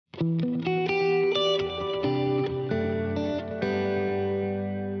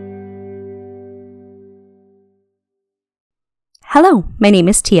Hello, my name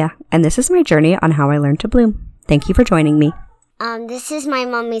is Tia, and this is my journey on how I learned to bloom. Thank you for joining me. This is my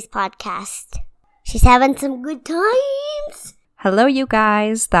mommy's podcast. She's having some good times. Hello, you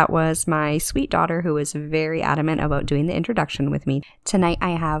guys. That was my sweet daughter who was very adamant about doing the introduction with me. Tonight,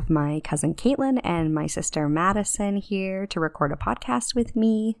 I have my cousin Caitlin and my sister Madison here to record a podcast with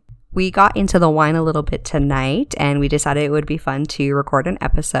me. We got into the wine a little bit tonight, and we decided it would be fun to record an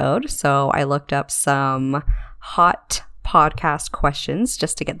episode. So I looked up some hot podcast questions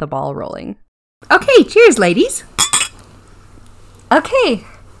just to get the ball rolling. Okay, cheers, ladies. Okay,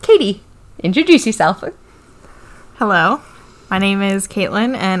 Katie, introduce yourself. Hello, my name is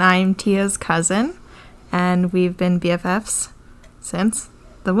Caitlin, and I'm Tia's cousin, and we've been BFFs since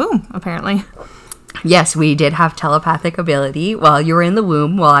the womb, apparently. Yes, we did have telepathic ability while you were in the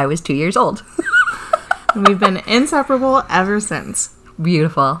womb while I was 2 years old. And we've been inseparable ever since.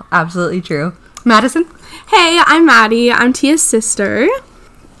 Beautiful. Absolutely true. Madison? Hey, I'm Maddie. I'm Tia's sister.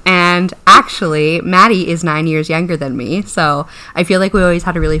 And actually, Maddie is 9 years younger than me, so I feel like we always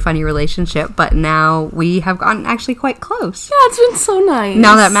had a really funny relationship, but now we have gotten actually quite close. Yeah, it's been so nice.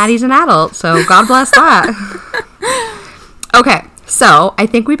 Now that Maddie's an adult, so God bless that. Okay, so I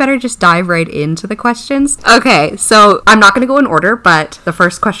think we better just dive right into the questions. Okay, so I'm not going to go in order, but the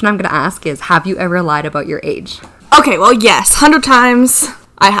first question I'm going to ask is, have you ever lied about your age? Okay, well, yes, 100 times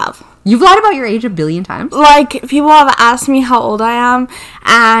I have. You've lied about your age 1 billion times? Like, people have asked me how old I am,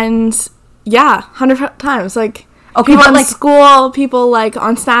 and yeah, 100 times. Like, okay, people but in like school, people like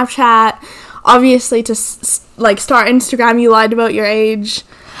on Snapchat, obviously to like start Instagram, you lied about your age.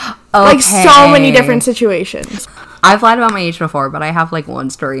 Okay. Like, so many different situations. I've lied about my age before, but I have like one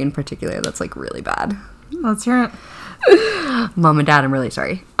story in particular that's like really bad. Let's hear it. Mom and Dad, I'm really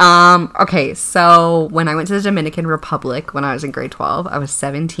sorry. Okay, so when I went to the Dominican Republic when I was in grade 12, I was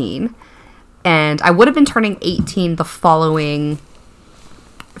 17, and I would have been turning 18 the following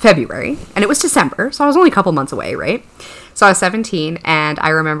February, and it was December, so I was only a couple months away, right? So I was 17, and I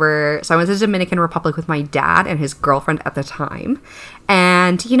remember, so I went to the Dominican Republic with my dad and his girlfriend at the time,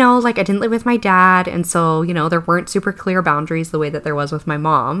 and, you know, like, I didn't live with my dad, and so, you know, there weren't super clear boundaries the way that there was with my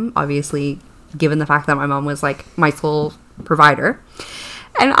mom, obviously, given the fact that my mom was like my sole provider.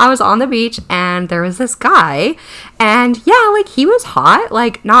 And I was on the beach and there was this guy, and yeah, like, he was hot,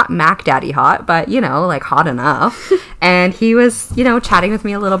 like, not Mac Daddy hot, but, you know, like, hot enough. And he was, you know, chatting with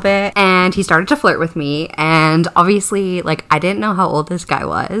me a little bit, and he started to flirt with me, and obviously, like, I didn't know how old this guy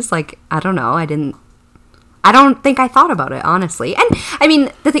was. Like, I don't know, I don't think I thought about it, honestly. And I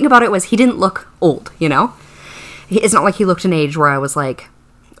mean, the thing about it was he didn't look old, you know? It's not like he looked an age where I was like,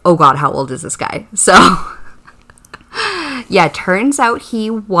 oh God, how old is this guy? So, yeah, turns out he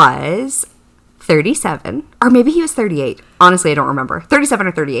was 37, or maybe he was 38. Honestly, I don't remember. 37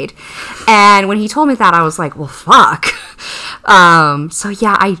 or 38. And when he told me that, I was like, well, fuck. So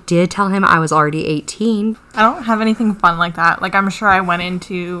yeah, I did tell him I was already 18. I don't have anything fun like that. Like, I'm sure I went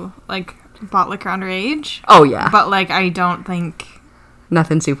into, like, bought liquor underage. Oh, yeah. But, like, I don't think...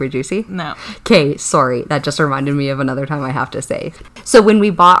 Nothing super juicy? No. Okay, sorry. That just reminded me of another time I have to say. So when we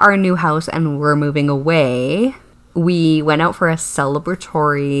bought our new house and we're moving away, we went out for a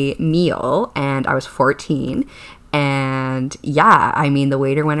celebratory meal, and I was 14. And yeah, I mean, the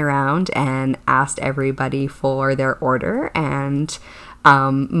waiter went around and asked everybody for their order, and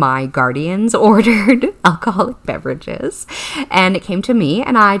my guardians ordered alcoholic beverages. And it came to me,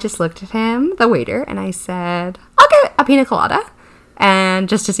 and I just looked at him, the waiter, and I said, I'll get a pina colada. And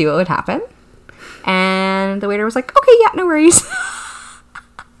just to see what would happen. And the waiter was like, okay, yeah, no worries.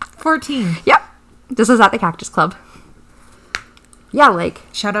 14. Yep. This was at the Cactus Club. Yeah, like...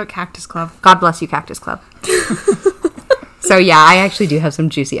 Shout out Cactus Club. God bless you, Cactus Club. So, yeah, I actually do have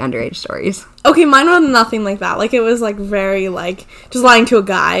some juicy underage stories. Okay, mine was nothing like that. Like, it was, like, very, like, just lying to a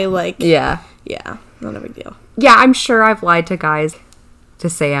guy, like... Yeah. Yeah, not a big deal. Yeah, I'm sure I've lied to guys to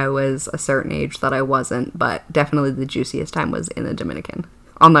say I was a certain age that I wasn't, but definitely the juiciest time was in the Dominican.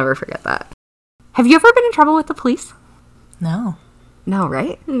 I'll never forget that. Have you ever been in trouble with the police? No. No,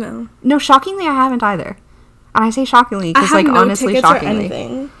 right? No. No, shockingly, I haven't either. And I say shockingly because, like, no honestly,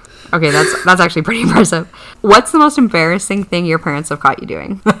 shockingly. Okay, that's actually pretty impressive. What's the most embarrassing thing your parents have caught you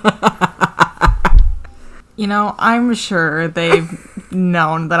doing? You know, I'm sure they've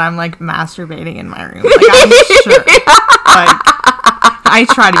known that I'm, like, masturbating in my room. Like, I'm sure. Like, I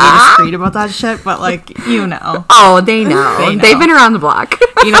try to be discreet about that shit, but, like, you know. Oh, they know. They've been around the block.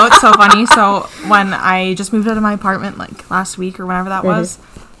 You know, it's so funny. So, when I just moved out of my apartment, like, last week or whenever that was,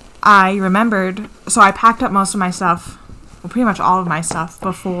 I remembered, so I packed up most of my stuff, well, pretty much all of my stuff,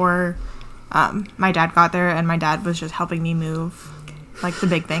 before my dad got there, and my dad was just helping me move, like, the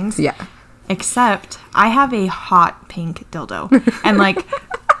big things. Yeah. Except I have a hot pink dildo. And, like,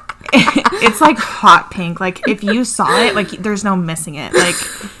 it's, like, hot pink. Like, if you saw it, like, there's no missing it. Like,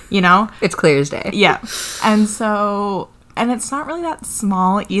 you know? It's clear as day. Yeah. And so... And it's not really that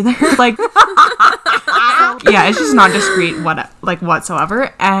small either. Like, yeah, it's just not discreet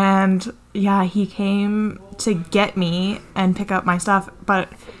whatsoever. And yeah, he came to get me and pick up my stuff. But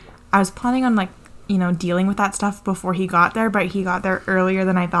I was planning on, like, you know, dealing with that stuff before he got there. But he got there earlier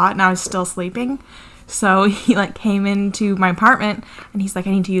than I thought, and I was still sleeping. So he, like, came into my apartment, and he's like,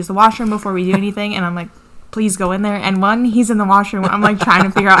 I need to use the washroom before we do anything. And I'm like, please go in there. And when he's in the washroom, I'm, like, trying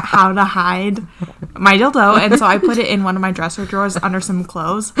to figure out how to hide my dildo. And so I put it in one of my dresser drawers under some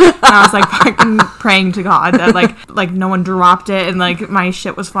clothes. And I was, like, fucking praying to God that, like no one dropped it and, like, my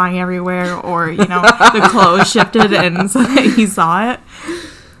shit was flying everywhere, or, you know, the clothes shifted and so that he saw it.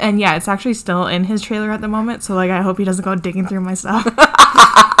 And yeah, it's actually still in his trailer at the moment. So, like, I hope he doesn't go digging through my stuff.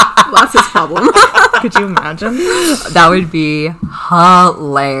 That's his problem. Could you imagine? That would be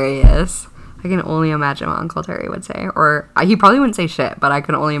hilarious. I can only imagine what Uncle Terry would say. Or he probably wouldn't say shit, but I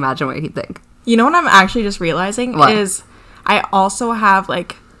can only imagine what he'd think. You know what I'm actually just realizing What? is I also have,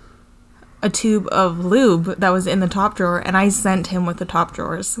 like, a tube of lube that was in the top drawer, and I sent him with the top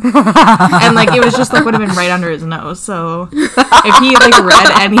drawers. And, like, it was just, like, would have been right under his nose. So if he, like,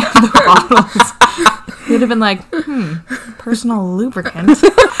 read any of the bottles, he would have been like, personal lubricant.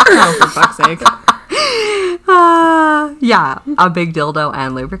 Oh, for fuck's sake. Yeah, a big dildo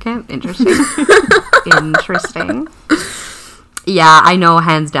and lubricant. Interesting. Interesting. Yeah, I know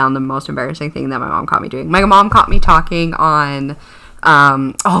hands down the most embarrassing thing that my mom caught me doing. My mom caught me talking on,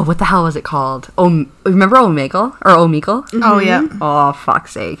 what the hell was it called? Remember Omegle? Or Omegle? Mm-hmm. Oh, yeah. Oh,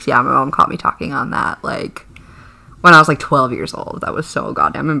 fuck's sakes. Yeah, my mom caught me talking on that, like, when I was, like, 12 years old. That was so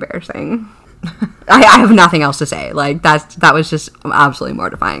goddamn embarrassing. I have nothing else to say. Like, that was just absolutely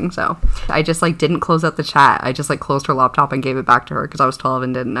mortifying. So I just, like, didn't close out the chat. I just, like, closed her laptop and gave it back to her because I was 12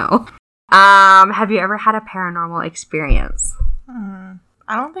 and didn't know. Have you ever had a paranormal experience? I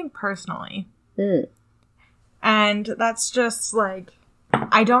don't think personally. And that's just, like,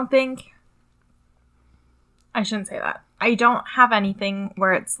 I shouldn't say that. I don't have anything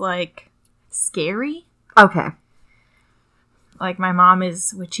where it's, like, scary. Okay. Like, my mom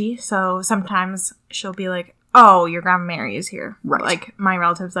is witchy, so sometimes she'll be like, oh, your Grandma Mary is here. Right. Like, my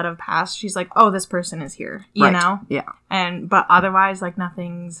relatives that have passed, she's like, oh, this person is here, you know? Yeah. But otherwise, like,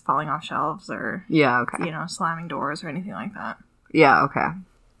 nothing's falling off shelves or, Yeah, okay. you know, slamming doors or anything like that. Yeah, okay.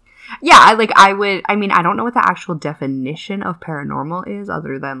 Yeah, I mean, I don't know what the actual definition of paranormal is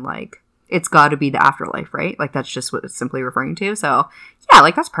other than, like, it's got to be the afterlife, right? Like, that's just what it's simply referring to. So, yeah,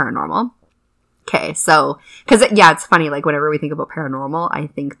 like, that's paranormal. Okay, so, because, yeah, it's funny, like, whenever we think about paranormal, I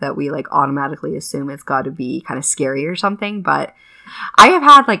think that we, like, automatically assume it's got to be kind of scary or something, but I have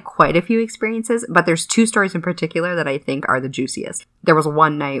had, like, quite a few experiences, but there's two stories in particular that I think are the juiciest. There was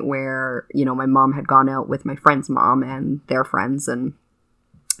one night where, you know, my mom had gone out with my friend's mom and their friends, and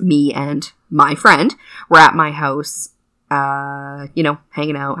me and my friend were at my house, you know,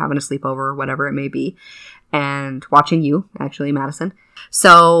 hanging out, having a sleepover, whatever it may be, and watching you, actually, Madison.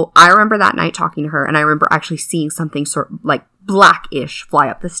 So I remember that night talking to her, and I remember actually seeing something sort of like blackish fly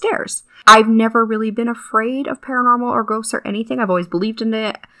up the stairs. I've never really been afraid of paranormal or ghosts or anything. I've always believed in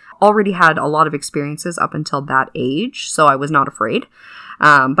it. Already had a lot of experiences up until that age, so I was not afraid.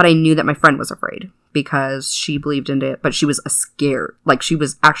 But I knew that my friend was afraid because she believed in it, but she was scared. Like, she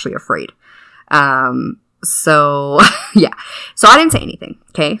was actually afraid. So, yeah. So I didn't say anything,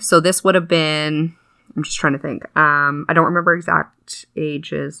 okay? So this would have been... I'm just trying to think. I don't remember exact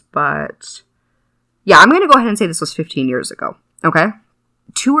ages, but yeah, I'm going to go ahead and say this was 15 years ago. Okay.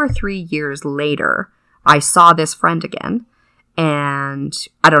 2 or 3 years later, I saw this friend again, and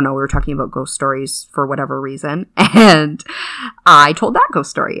I don't know, we were talking about ghost stories for whatever reason, and I told that ghost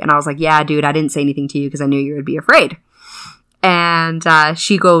story, and I was like, yeah, dude, I didn't say anything to you because I knew you would be afraid. And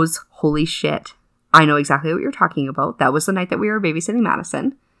she goes, holy shit, I know exactly what you're talking about. That was the night that we were babysitting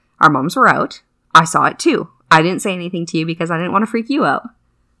Madison. Our moms were out. I saw it too. I didn't say anything to you because I didn't want to freak you out.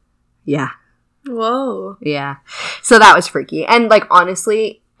 Yeah. Whoa. Yeah. So that was freaky. And, like,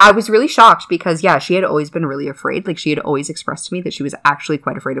 honestly, I was really shocked because, yeah, she had always been really afraid. Like, she had always expressed to me that she was actually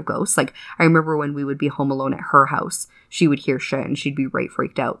quite afraid of ghosts. Like, I remember when we would be home alone at her house, she would hear shit and she'd be right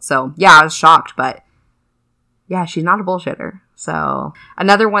freaked out. So, yeah, I was shocked, but yeah, she's not a bullshitter. So,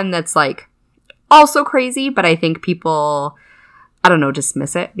 another one that's, like, also crazy, but I think people... I don't know,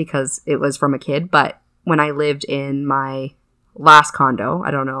 dismiss it because it was from a kid. But when I lived in my last condo, I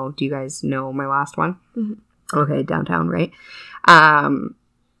don't know, do you guys know my last one? Mm-hmm. Okay, downtown, right?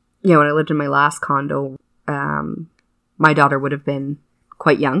 Yeah, when I lived in my last condo, my daughter would have been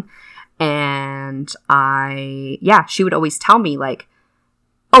quite young. And she would always tell me, like,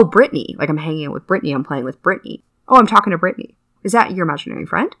 oh, Brittany, like, I'm hanging out with Brittany, I'm playing with Brittany. Oh, I'm talking to Brittany. Is that your imaginary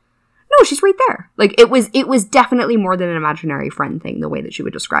friend? No, she's right there. Like, it was definitely more than an imaginary friend thing, the way that she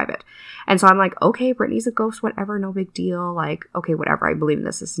would describe it. And so I'm like, okay, Brittany's a ghost, whatever, no big deal. Like, okay, whatever, I believe in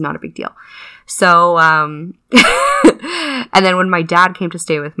this. This is not a big deal. So, and then when my dad came to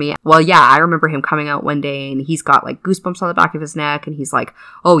stay with me, I remember him coming out one day and he's got like goosebumps on the back of his neck and he's like,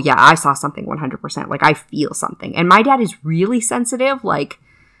 oh yeah, I saw something 100%. Like, I feel something. And my dad is really sensitive. Like,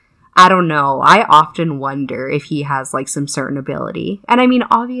 I don't know. I often wonder if he has like some certain ability. And I mean,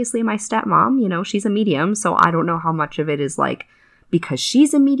 obviously my stepmom, you know, she's a medium. So I don't know how much of it is like because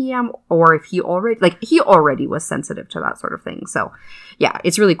she's a medium or if he already was sensitive to that sort of thing. So yeah,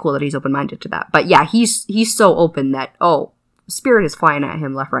 it's really cool that he's open-minded to that. But yeah, he's so open that, oh, spirit is flying at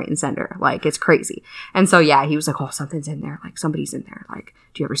him left, right, and center. Like, it's crazy. And so yeah, he was like, oh, something's in there. Like, somebody's in there. Like,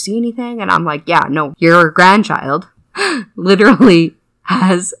 do you ever see anything? And I'm like, yeah, no, your grandchild literally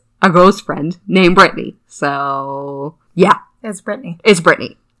has a ghost friend named Brittany. So, yeah. It's Brittany. It's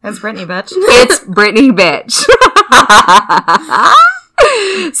Brittany. It's Brittany, bitch. It's Brittany, bitch.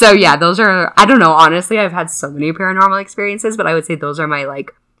 So, yeah, those are, I don't know, honestly, I've had so many paranormal experiences, but I would say those are my, like,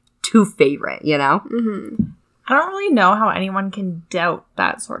 two favorite, you know? Mm-hmm. I don't really know how anyone can doubt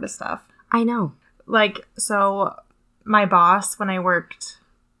that sort of stuff. I know. Like, so, my boss, when I worked,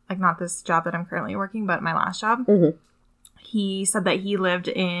 like, not this job that I'm currently working, but my last job, mm-hmm. He said that he lived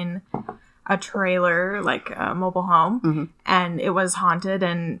in a trailer, like a mobile home, mm-hmm. and it was haunted,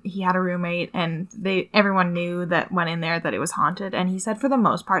 and he had a roommate, and everyone knew that went in there that it was haunted. And he said for the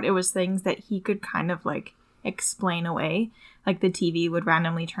most part, it was things that he could kind of like explain away. Like the TV would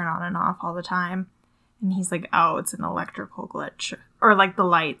randomly turn on and off all the time. And he's like, oh, it's an electrical glitch. Or like the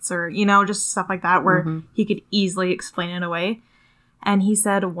lights, or, you know, just stuff like that where mm-hmm. he could easily explain it away. And he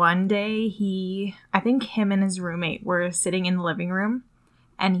said one day I think him and his roommate were sitting in the living room.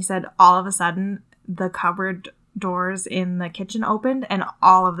 And he said all of a sudden the cupboard doors in the kitchen opened and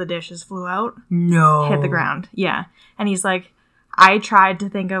all of the dishes flew out. No. Hit the ground. Yeah. And he's like, I tried to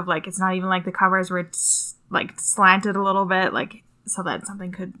think of like, it's not even like the covers were like slanted a little bit, like so that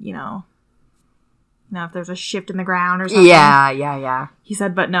something could, you know, if there's a shift in the ground or something. Yeah. He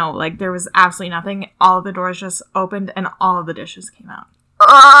said, but no, like, there was absolutely nothing. All of the doors just opened, and all of the dishes came out.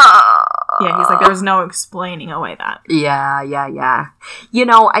 Yeah, he's like, there was no explaining away that. Yeah. You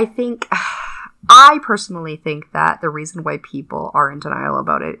know, I personally think that the reason why people are in denial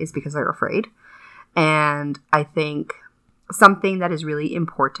about it is because they're afraid. And I think something that is really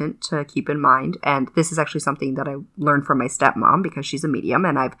important to keep in mind, and this is actually something that I learned from my stepmom because she's a medium,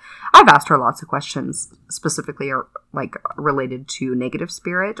 and I've asked her lots of questions specifically like related to negative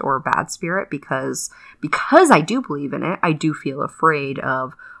spirit or bad spirit because I do believe in it. I do feel afraid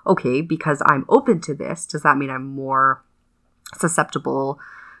of, okay, because I'm open to this, does that mean I'm more susceptible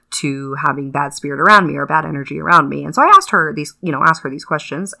to having bad spirit around me or bad energy around me? And so I asked her these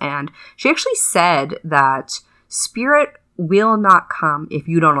questions, and she actually said that spirit will not come if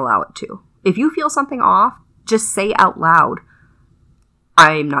you don't allow it to. If you feel something off, just say out loud,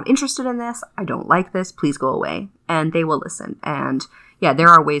 I'm not interested in this, I don't like this, please go away. And they will listen. And yeah, there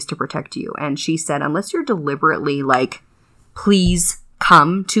are ways to protect you. And she said, unless you're deliberately like, please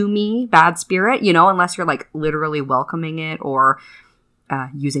come to me, bad spirit, you know, unless you're like literally welcoming it or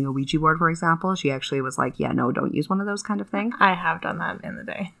using a Ouija board, for example, she actually was like, yeah, no, don't use one of those kind of thing. I have done that in the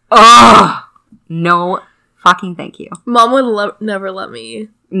day. Oh, no fucking thank you. Mom would never let me.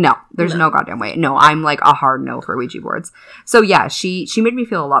 No, there's no goddamn way. No, I'm like a hard no for Ouija boards. So yeah, she made me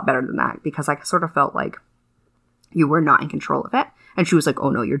feel a lot better than that because I sort of felt like you were not in control of it. And she was like, oh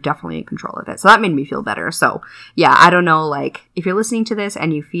no, you're definitely in control of it. So that made me feel better. So yeah, I don't know, like if you're listening to this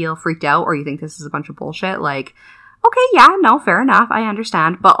and you feel freaked out or you think this is a bunch of bullshit, like, okay, yeah, no, fair enough. I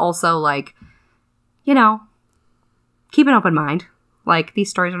understand. But also like, you know, keep an open mind. Like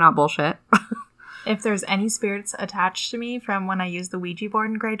these stories are not bullshit. If there's any spirits attached to me from when I used the Ouija board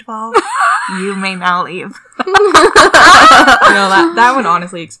in grade 12, you may now leave. That would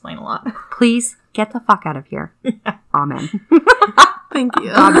honestly explain a lot. Please get the fuck out of here. Yeah. Amen. Thank you.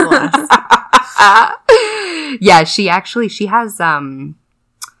 God bless. Yeah, she has,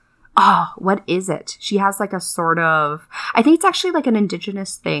 what is it? She has like a sort of, I think it's actually like an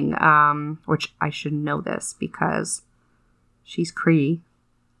indigenous thing, which I should know this because she's Cree.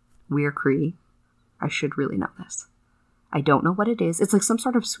 We're Cree. I should really know this. I don't know what it is. It's like some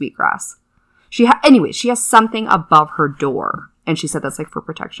sort of sweetgrass. She has something above her door. And she said that's like for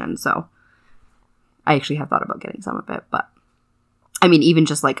protection. So I actually have thought about getting some of it. But I mean, even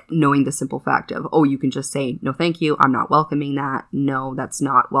just like knowing the simple fact of, oh, you can just say, no, thank you. I'm not welcoming that. No, that's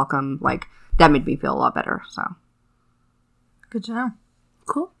not welcome. Like, that made me feel a lot better. So. Good to know.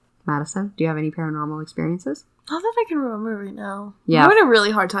 Cool. Madison, do you have any paranormal experiences? Not that I can remember right now. Yeah. I'm having a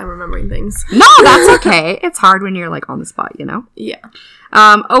really hard time remembering things. No, that's okay. It's hard when you're like on the spot, you know? Yeah.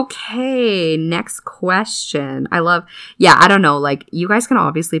 Okay, next question. I don't know, like, you guys can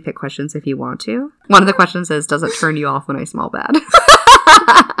obviously pick questions if you want to. One of the questions is, does it turn you off when I smell bad?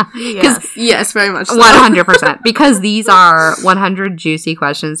 Yes, very much so. 100%. Because these are 100 juicy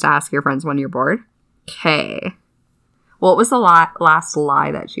questions to ask your friends when you're bored. Okay. What was the last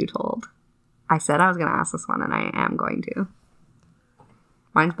lie that you told? I said I was going to ask this one, and I am going to.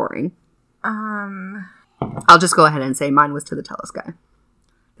 Mine's boring. I'll just go ahead and say mine was to the TELUS guy.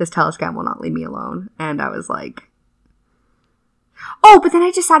 This TELUS guy will not leave me alone. And I was like, oh, but then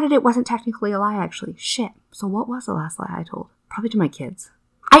I decided it wasn't technically a lie, actually. Shit. So what was the last lie I told? Probably to my kids.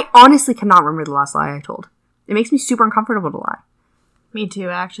 I honestly cannot remember the last lie I told. It makes me super uncomfortable to lie. Me too.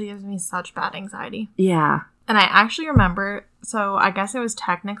 It actually gives me such bad anxiety. Yeah. And I actually remember, so I guess it was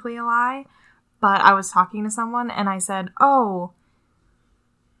technically a lie, but I was talking to someone and I said, oh,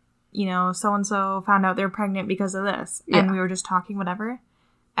 you know, so-and-so found out they're pregnant because of this. Yeah. And we were just talking, whatever.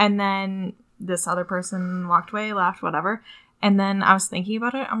 And then this other person walked away, laughed, whatever. And then I was thinking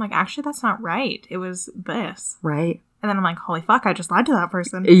about it. I'm like, actually, that's not right. It was this. Right. And then I'm like, holy fuck, I just lied to that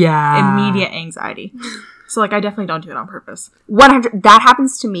person. Yeah. Immediate anxiety. So, like, I definitely don't do it on purpose. 100. That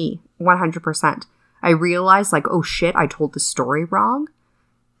happens to me 100%. I realize, like, oh shit, I told the story wrong.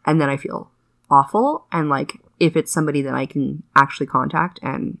 And then I feel awful. And, like, if it's somebody that I can actually contact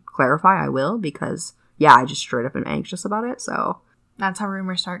and clarify, I will. Because, yeah, I just straight up am anxious about it. So. That's how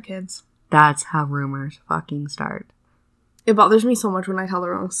rumors start, kids. That's how rumors fucking start. It bothers me so much when I tell the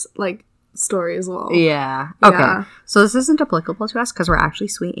wrong, like, story as well. Yeah. Okay. Yeah. So this isn't applicable to us because we're actually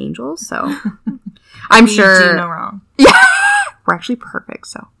sweet angels. So I'm We sure. do no wrong. Yeah. We're actually perfect.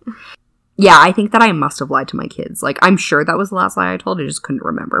 So yeah, I think that I must have lied to my kids. Like, I'm sure that was the last lie I told. I just couldn't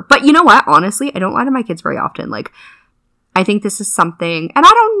remember. But you know what? Honestly, I don't lie to my kids very often. Like, I think this is something, and I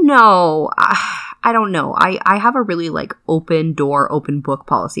don't know. I don't know. I have a really, like, open door, open book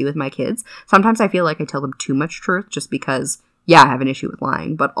policy with my kids. Sometimes I feel like I tell them too much truth just because, yeah, I have an issue with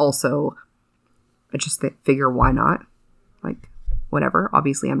lying. But also, I just figure, why not? Like, whatever.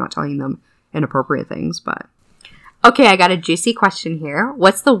 Obviously, I'm not telling them inappropriate things, but. Okay, I got a juicy question here.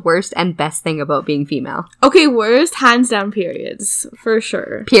 What's the worst and best thing about being female? Okay, worst, hands down, periods. For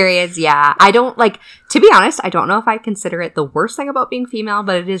sure. Periods, yeah. I don't, like, to be honest, I don't know if I consider it the worst thing about being female,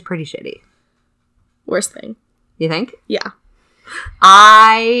 but it is pretty shitty. Worst thing. You think? Yeah.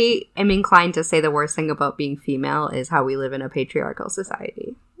 I am inclined to say the worst thing about being female is how we live in a patriarchal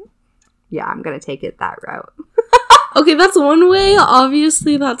society. Yeah, I'm going to take it that route. Okay, that's one way.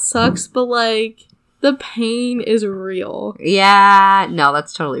 Obviously, that sucks, but, like, the pain is real. Yeah, no,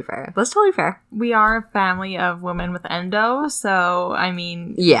 that's totally fair. That's totally fair. We are a family of women with endo, so, I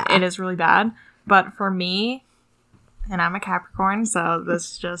mean, yeah, it is really bad. But for me, and I'm a Capricorn, so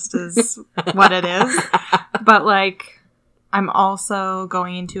this just is what it is. But, like, I'm also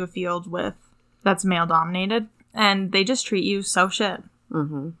going into a field that's male-dominated, and they just treat you so shit.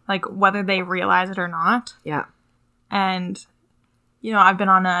 Mm-hmm. Like, whether they realize it or not. Yeah. And, you know, I've been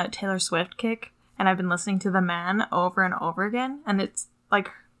on a Taylor Swift kick, and I've been listening to The Man over and over again, and it's, like,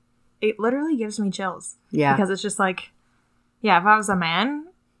 it literally gives me chills. Yeah. Because it's just like, yeah, if I was a man,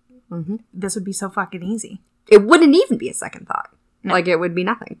 this would be so fucking easy. It wouldn't even be a second thought. No. Like, it would be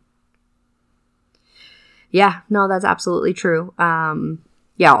nothing. Yeah, no, that's absolutely true.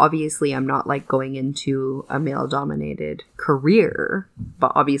 Yeah, obviously I'm not, like, going into a male-dominated career,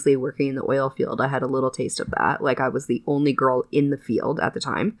 but obviously working in the oil field, I had a little taste of that. Like, I was the only girl in the field at the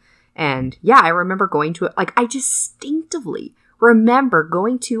time. And, yeah, I remember going to it. Like, I distinctively remember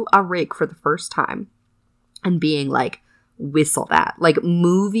going to a rig for the first time and being, like, whistled at. Like,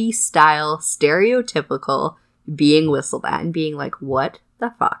 movie-style, stereotypical being whistled at and being like, what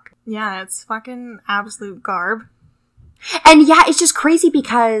the fuck? Yeah, it's fucking absolute garb. And yeah, it's just crazy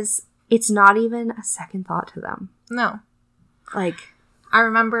because it's not even a second thought to them. No. Like, I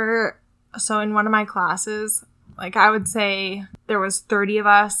remember, so in one of my classes, like, I would say there was 30 of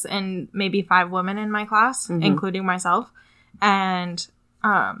us and maybe 5 women in my class, including myself. And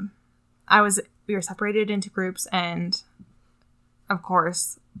we were separated into groups, and of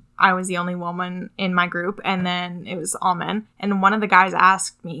course, I was the only woman in my group, and then it was all men. And one of the guys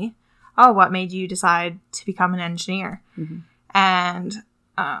asked me, oh, what made you decide to become an engineer? And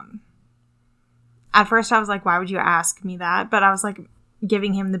at first I was like, why would you ask me that? But I was like,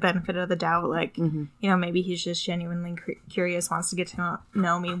 giving him the benefit of the doubt, like, you know, maybe he's just genuinely curious, wants to get to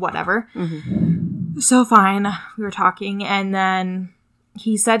know me, whatever. So fine, we were talking, and then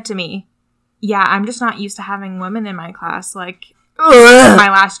he said to me, yeah, I'm just not used to having women in my class. Like, in my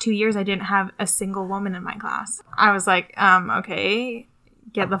last 2 years, I didn't have a single woman in my class. I was like, okay,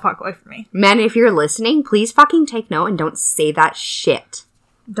 get the fuck away from me. Men, if you're listening, please fucking take note and don't say that shit.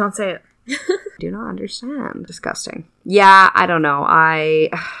 Don't say it. Do not understand. Disgusting. Yeah, I don't know.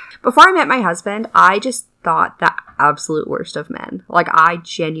 Before I met my husband, I just thought the absolute worst of men. Like, I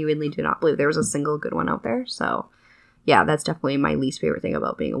genuinely do not believe there was a single good one out there. So, yeah, that's definitely my least favorite thing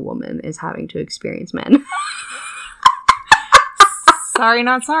about being a woman, is having to experience men. Sorry,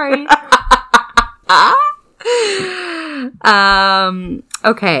 not sorry.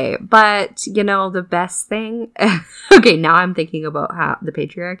 Okay, but, you know, the best thing... okay, now I'm thinking about the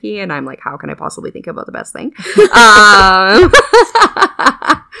patriarchy, and I'm like, how can I possibly think about the best thing?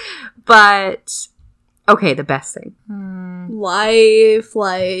 But, okay, the best thing. Life,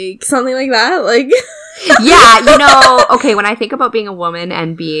 like, something like that, like... Yeah, you know, okay, when I think about being a woman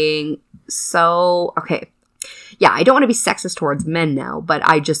and being so... Okay, yeah, I don't want to be sexist towards men now, but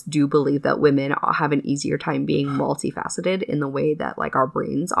I just do believe that women have an easier time being multifaceted in the way that, like, our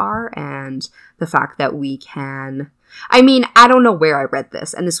brains are, and the fact that we can... I mean, I don't know where I read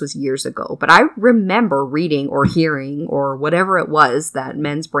this, and this was years ago, but I remember reading or hearing or whatever it was that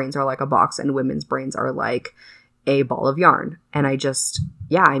men's brains are like a box and women's brains are like a ball of yarn. And I just,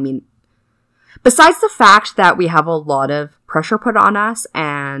 yeah, I mean, besides the fact that we have a lot of pressure put on us,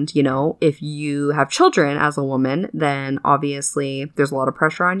 and, you know, if you have children as a woman, then obviously there's a lot of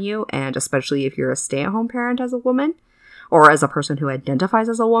pressure on you, and especially if you're a stay-at-home parent as a woman, or as a person who identifies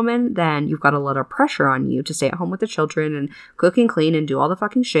as a woman, then you've got a lot of pressure on you to stay at home with the children and cook and clean and do all the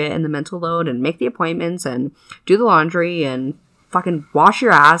fucking shit and the mental load and make the appointments and do the laundry and fucking wash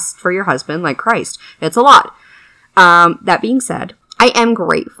your ass for your husband. Like, Christ, it's a lot. That being said, I am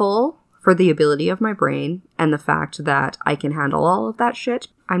grateful for the ability of my brain and the fact that I can handle all of that shit.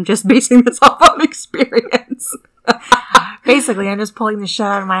 I'm just basing this off of experience. Basically, I'm just pulling the shit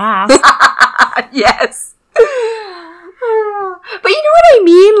out of my ass. Yes. But you know what I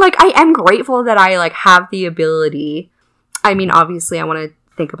mean? Like, I am grateful that I, like, have the ability. I mean, obviously, I want to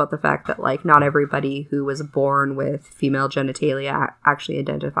think about the fact that, like, not everybody who was born with female genitalia actually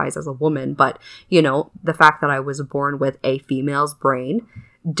identifies as a woman. But, you know, the fact that I was born with a female's brain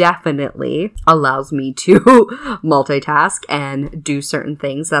definitely allows me to multitask and do certain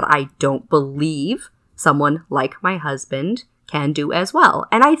things that I don't believe someone like my husband can do as well.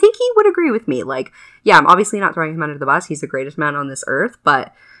 And I think he would agree with me. Like, yeah, I'm obviously not throwing him under the bus. He's the greatest man on this earth.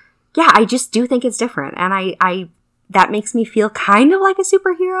 But yeah, I just do think it's different. And I that makes me feel kind of like a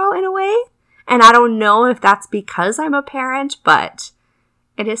superhero in a way. And I don't know if that's because I'm a parent, but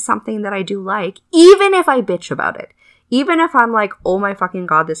it is something that I do like. Even if I bitch about it. Even if I'm like, oh my fucking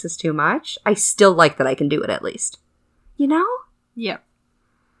God, this is too much. I still like that I can do it at least. You know? Yep.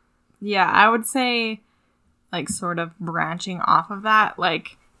 Yeah, I would say, like, sort of branching off of that,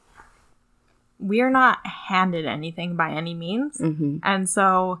 like, we are not handed anything by any means. Mm-hmm. And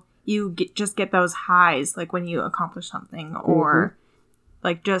so you just get those highs, like, when you accomplish something, or,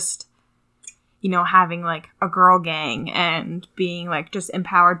 like, just, you know, having, like, a girl gang and being, like, just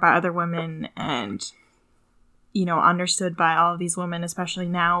empowered by other women and, you know, understood by all of these women, especially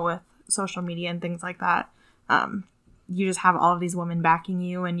now with social media and things like that. You just have all of these women backing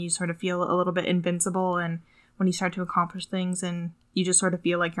you, and you sort of feel a little bit invincible, and when you start to accomplish things, and you just sort of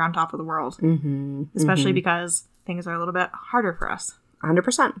feel like you're on top of the world. Mm-hmm, especially because things are a little bit harder for us.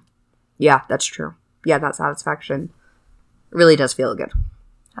 100%. Yeah, that's true. Yeah, that satisfaction really does feel good.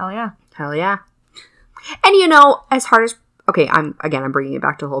 Hell yeah. Hell yeah. And, you know, as hard as... Okay, I'm bringing it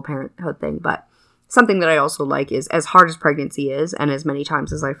back to the whole parenthood thing, but something that I also like is, as hard as pregnancy is, and as many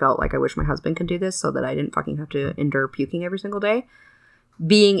times as I felt like I wish my husband could do this so that I didn't fucking have to endure puking every single day,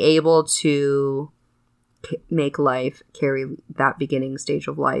 being able to make life, carry that beginning stage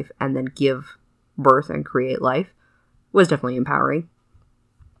of life, and then give birth and create life was definitely empowering.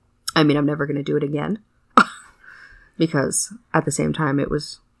 I mean, I'm never going to do it again because at the same time it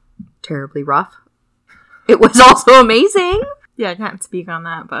was terribly rough. It was also amazing. Yeah, I can't speak on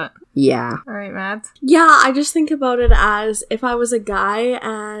that, but... Yeah. All right, Matt. Yeah, I just think about it as if I was a guy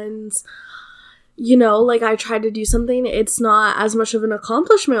and, you know, like, I tried to do something, it's not as much of an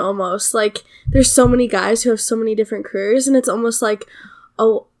accomplishment almost. Like, there's so many guys who have so many different careers, and it's almost like,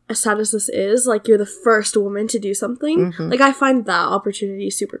 oh, as sad as this is, like, you're the first woman to do something. Mm-hmm. Like, I find that opportunity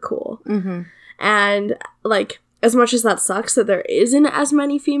super cool. Mm-hmm. And, like, as much as that sucks that there isn't as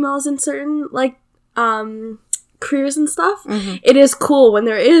many females in certain, like, careers and stuff, it is cool when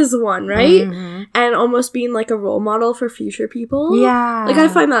there is one, right? And almost being like a role model for future people. Yeah. Like, I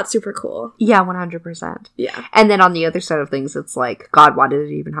find that super cool. Yeah, 100%. Yeah. And then on the other side of things, it's like, God, why did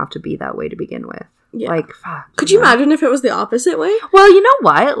it even have to be that way to begin with? Yeah. Like, fuck. Could you imagine if it was the opposite way? Well, you know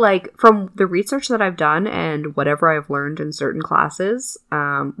what? Like, from the research that I've done and whatever I've learned in certain classes,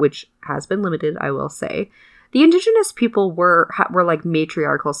 which has been limited, I will say, the indigenous people were like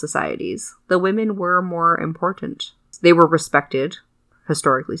matriarchal societies. The women were more important. They were respected,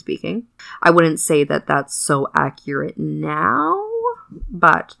 historically speaking. I wouldn't say that that's so accurate now,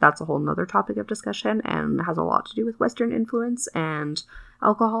 but that's a whole nother topic of discussion and has a lot to do with Western influence and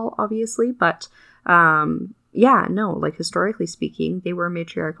alcohol, obviously. But yeah, no, like historically speaking, they were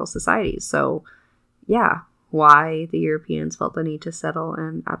matriarchal societies. So yeah, why the Europeans felt the need to settle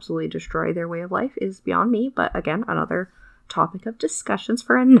and absolutely destroy their way of life is beyond me. But again, another topic of discussions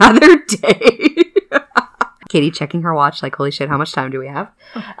for another day. Katie checking her watch like, holy shit, how much time do we have?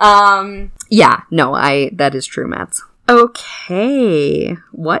 Yeah, no, that is true, Mads. Okay,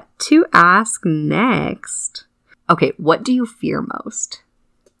 what to ask next? Okay, what do you fear most?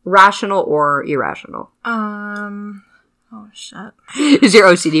 Rational or irrational? Oh, shit. Is your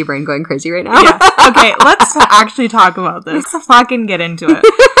OCD brain going crazy right now? Yeah. Okay, let's actually talk about this. Let's fucking get into it.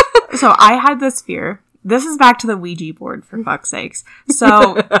 So I had this fear. This is back to the Ouija board, for fuck's sakes.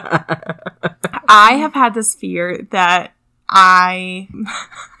 So I have had this fear that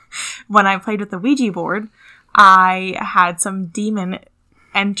when I played with the Ouija board, I had some demon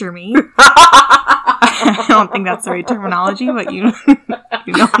enter me. I don't think that's the right terminology, but you know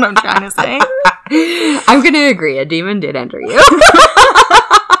what I'm trying to say. I'm going to agree. A demon did enter you.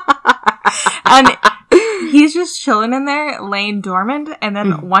 And he's just chilling in there, laying dormant, and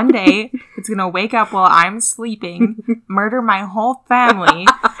then one day it's going to wake up while I'm sleeping, murder my whole family,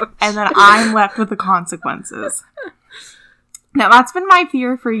 and then I'm left with the consequences. Now, that's been my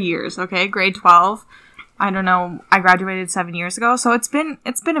fear for years, okay? Grade 12. I don't know. I graduated 7 years ago, so it's been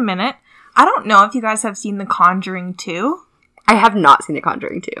a minute. I don't know if you guys have seen The Conjuring 2. I have not seen The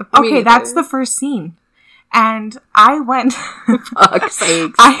Conjuring 2. Okay, that's the first scene. And I went... Fuck's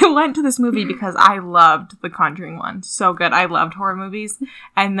sakes. I went to this movie because I loved The Conjuring 1. So good. I loved horror movies.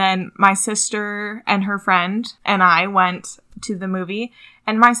 And then my sister and her friend and I went to the movie.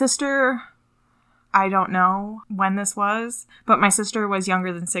 And my sister... I don't know when this was, but my sister was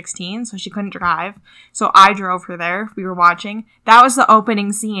younger than 16, so she couldn't drive. So I drove her there. We were watching. That was the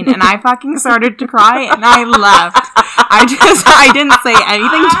opening scene, and I fucking started to cry, and I left. I didn't say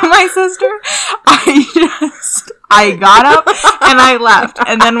anything to my sister. I got up, and I left.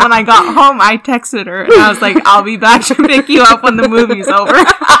 And then when I got home, I texted her, and I was like, I'll be back to pick you up when the movie's over.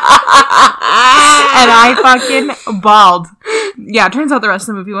 And I fucking bawled. Yeah, it turns out the rest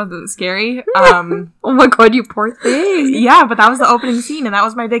of the movie wasn't scary. Oh my god, you poor thing. Yeah, but that was the opening scene, and that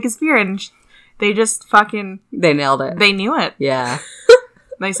was my biggest fear, and they just fucking... They nailed it. They knew it. Yeah.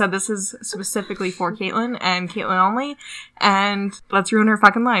 They said this is specifically for Caitlin, and Caitlin only, and let's ruin her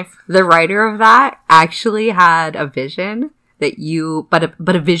fucking life. The writer of that actually had a vision that you... But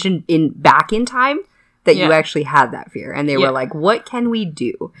a vision back in time that you actually had that fear. And they were like, what can we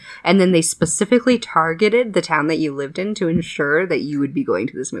do? And then they specifically targeted the town that you lived in to ensure that you would be going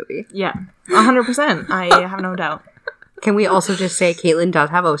to this movie. Yeah, 100%. I have no doubt. Can we also just say Caitlin does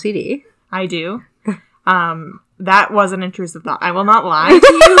have OCD? I do. That was an intrusive thought. I will not lie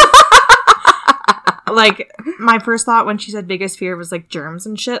to you. Like, my first thought when she said biggest fear was, like, germs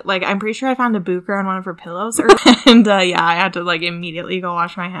and shit. Like, I'm pretty sure I found a booger on one of her pillows. And, yeah, I had to, like, immediately go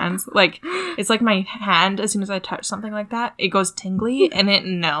wash my hands. Like, it's like my hand, as soon as I touch something like that, it goes tingly, and it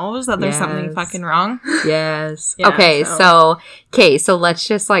knows that there's something fucking wrong. Yes. Yeah, okay, so let's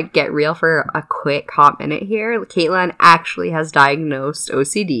just, like, get real for a quick hot minute here. Caitlin actually has diagnosed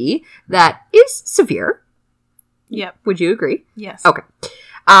OCD that is severe. Yep. Would you agree? Yes. Okay.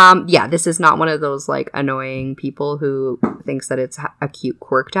 Yeah, this is not one of those, like, annoying people who thinks that it's a cute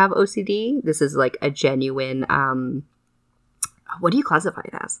quirk to have OCD. This is, like, a genuine, what do you classify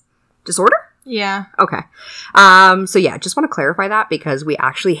it as? Disorder? Yeah. Okay. So yeah, just want to clarify that because we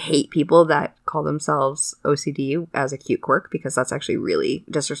actually hate people that call themselves OCD as a cute quirk because that's actually really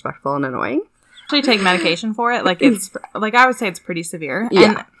disrespectful and annoying. Actually take medication for it. Like, it's, like, I would say it's pretty severe.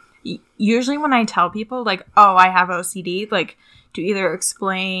 Yeah. And usually when I tell people, like, oh, I have OCD, like, to either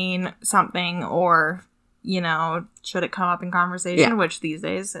explain something or, you know, should it come up in conversation, which these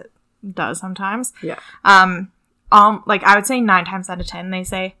days it does sometimes. Yeah. Like, I would say 9 times out of 10, they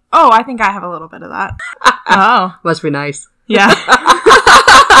say, oh, I think I have a little bit of that. Oh. Must be nice. Yeah.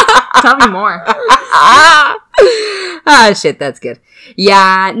 Tell me more. Ah, shit, that's good.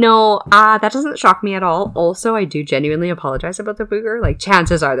 Yeah, no, that doesn't shock me at all. Also, I do genuinely apologize about the booger. Like,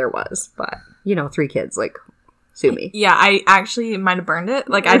 chances are there was, but, 3 kids, like, sue me. Yeah, I actually might have burned it.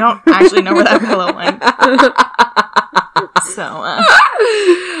 Like, I don't actually know where that pillow went. So,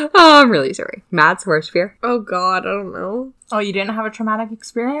 Oh, I'm really sorry. Matt's worst fear? Oh god, I don't know. Oh, you didn't have a traumatic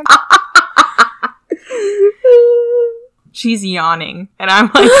experience? She's yawning, and I'm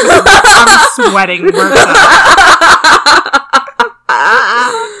like, I'm sweating.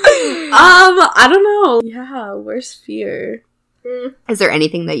 I don't know. Yeah, worst fear. Is there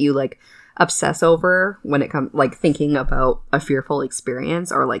anything that you, like, obsess over when it comes, like, thinking about a fearful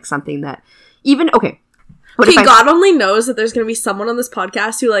experience, or, like, something that even, okay. Okay, God only knows that there's going to be someone on this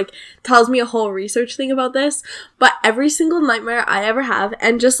podcast who, like, tells me a whole research thing about this, but every single nightmare I ever have,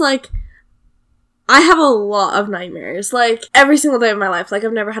 and just, like, I have a lot of nightmares, like, every single day of my life. Like,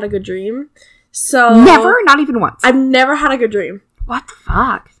 I've never had a good dream. So... Never? Not even once? I've never had a good dream. What the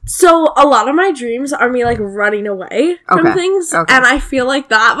fuck? So, a lot of my dreams are me, like, running away from things, Okay. and I feel like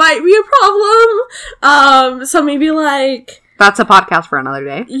that might be a problem. So maybe, like... That's a podcast for another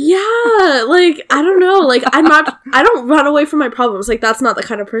day. Yeah, like, I don't know, like, I don't run away from my problems, like, that's not the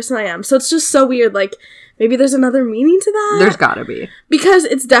kind of person I am, so it's just so weird, like, maybe there's another meaning to that? There's gotta be. Because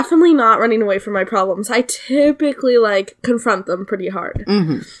it's definitely not running away from my problems. I typically, like, confront them pretty hard.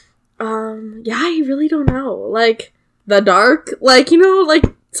 Mm-hmm. Yeah, I really don't know, like, the dark, like, like,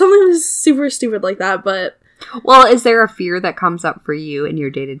 something super stupid like that, but... Well, is there a fear that comes up for you in your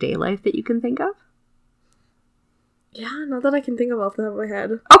day-to-day life that you can think of? Yeah, not that I can think of off the top of my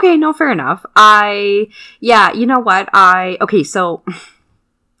head. Okay, no, fair enough. You know what? Okay, so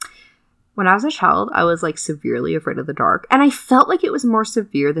when I was a child, I was, like, severely afraid of the dark. And I felt like it was more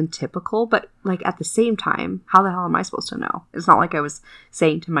severe than typical, but, like, at the same time, how the hell am I supposed to know? It's not like I was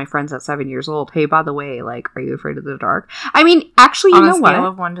saying to my friends at 7 years old, hey, by the way, like, are you afraid of the dark? I mean, actually, you know what? On a scale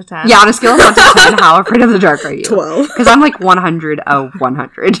of 1 to 10? Yeah, on a scale of 1 to 10, how afraid of the dark are you? 12. Because I'm, like, 100 of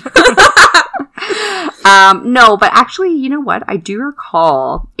 100. No, but actually, you know what? I do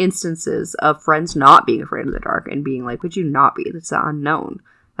recall instances of friends not being afraid of the dark and being like, would you not be? It's the unknown.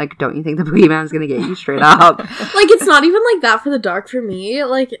 Like, don't you think the boogeyman's gonna get you straight up? Like, it's not even like that for the dark for me.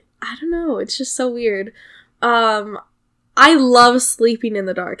 Like, I don't know. It's just so weird. I love sleeping in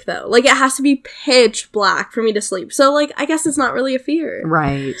the dark, though. Like, it has to be pitch black for me to sleep. So, like, I guess it's not really a fear.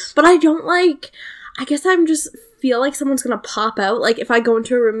 Right. But I don't, like... I guess I'm just feel like someone's gonna pop out, like, if I go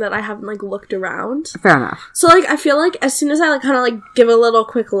into a room that I haven't, like, looked around. Fair enough. So, like, I feel like as soon as I, like, kind of, like, give a little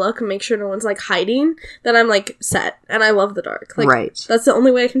quick look and make sure no one's, like, hiding, then I'm, like, set. And I love the dark. Like, right. That's the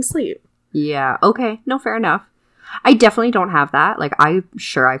only way I can sleep. Yeah, okay. No, fair enough. I definitely don't have that. Like, I'm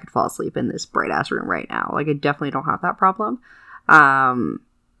sure I could fall asleep in this bright-ass room right now. Like, I definitely don't have that problem.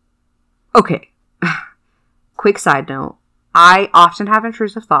 Okay. Quick side note. I often have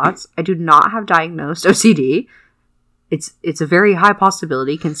intrusive thoughts. I do not have diagnosed OCD. It's a very high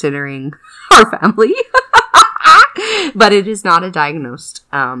possibility considering our family. But it is not a diagnosed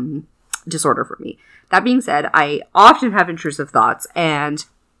disorder for me. That being said, I often have intrusive thoughts, and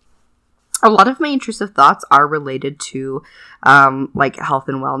a lot of my intrusive thoughts are related to like health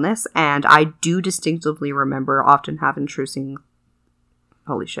and wellness, and I do distinctively remember often have intrusing...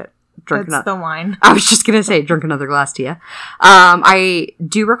 Holy shit. That's the wine. I was just gonna say, drink another glass, Tia. I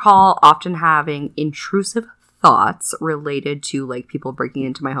do recall often having intrusive thoughts related to, like, people breaking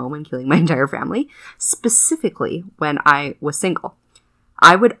into my home and killing my entire family. Specifically, when I was single.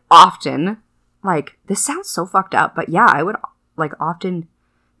 I would often, like, this sounds so fucked up, but yeah, I would, like, often...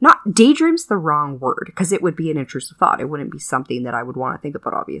 Not daydream's the wrong word, because it would be an intrusive thought. It wouldn't be something that I would want to think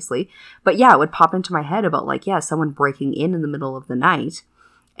about, obviously. But yeah, it would pop into my head about, like, yeah, someone breaking in the middle of the night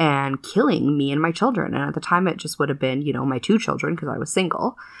and killing me and my children. And at the time, it just would have been, my 2 children, because I was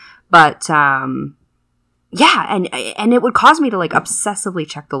single. But, yeah, and it would cause me to, like, obsessively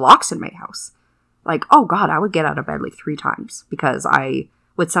check the locks in my house. Like, oh God, I would get out of bed, like, 3 times, because I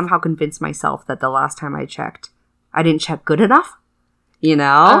would somehow convince myself that the last time I checked, I didn't check good enough.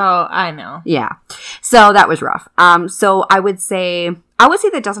 Oh, I know. Yeah. So that was rough. So I would say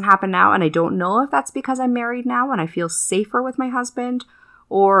that doesn't happen now, and I don't know if that's because I'm married now and I feel safer with my husband,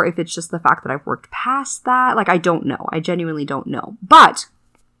 or if it's just the fact that I've worked past that. Like, I don't know. I genuinely don't know. But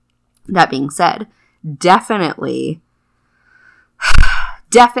that being said, definitely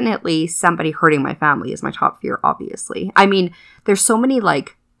somebody hurting my family is my top fear, obviously. I mean, there's so many,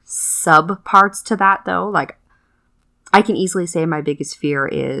 like, sub parts to that, though. Like, I can easily say my biggest fear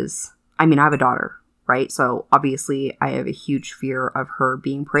is, I have a daughter, right? So obviously I have a huge fear of her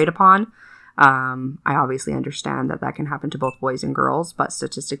being preyed upon. I obviously understand that can happen to both boys and girls, but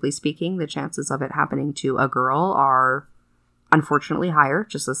statistically speaking, the chances of it happening to a girl are unfortunately higher,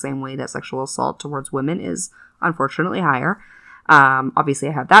 just the same way that sexual assault towards women is unfortunately higher. Obviously,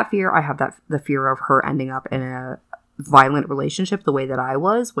 I have that fear. I have the fear of her ending up in a violent relationship the way that I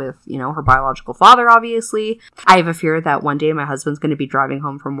was with, her biological father, obviously. I have a fear that one day my husband's going to be driving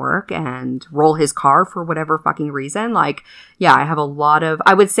home from work and roll his car for whatever fucking reason. Like, yeah, I have a lot of,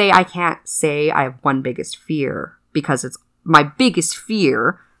 I would say I can't say I have one biggest fear because it's my biggest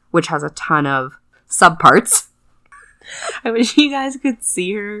fear, which has a ton of subparts. I wish you guys could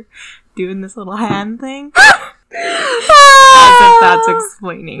see her doing this little hand thing. As if that's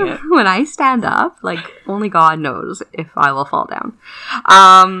explaining it. When I stand up, like, only God knows if I will fall down.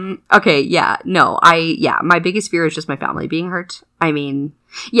 Okay, yeah, no, my biggest fear is just my family being hurt. I mean,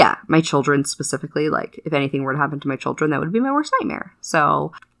 yeah, my children specifically, like, if anything were to happen to my children, that would be my worst nightmare.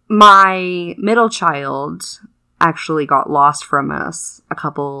 So, my middle child actually got lost from us a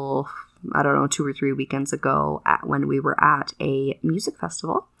couple, I don't know, 2 or 3 weekends ago when we were at a music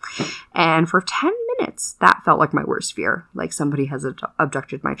festival. And for 10 minutes, that felt like my worst fear. Like somebody has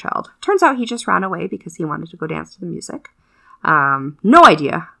abducted my child. Turns out he just ran away because he wanted to go dance to the music. No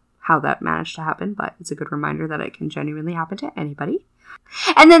idea how that managed to happen, but it's a good reminder that it can genuinely happen to anybody.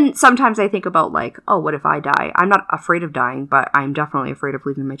 And then sometimes I think about like, oh, what if I die? I'm not afraid of dying, but I'm definitely afraid of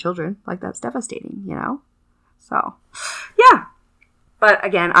leaving my children. Like that's devastating, So, yeah. But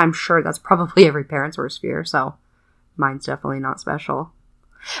again, I'm sure that's probably every parent's worst fear, so mine's definitely not special.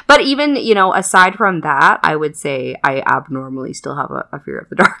 But even, aside from that, I would say I abnormally still have a fear of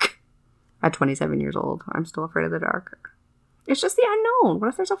the dark. At 27 years old, I'm still afraid of the dark. It's just the unknown. What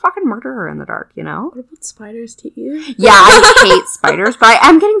if there's a fucking murderer in the dark, What about spiders to you? Yeah, I hate spiders, but I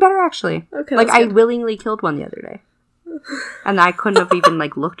am getting better, actually. Okay, like, I good. willingly killed one the other day. And I couldn't have even,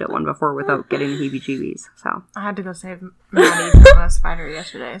 looked at one before without getting heebie-jeebies, so. I had to go save Maddie from a spider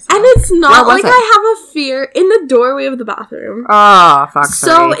yesterday. So. And it's not Where was like it? I have a fear in the doorway of the bathroom. Oh, fuck, So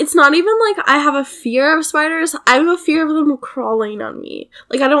sorry. it's not even like I have a fear of spiders. I have a fear of them crawling on me.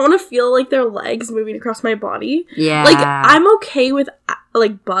 Like, I don't want to feel like their legs moving across my body. Yeah. Like, I'm okay with,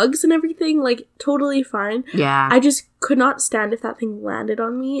 bugs and everything. Like, totally fine. Yeah. I just could not stand if that thing landed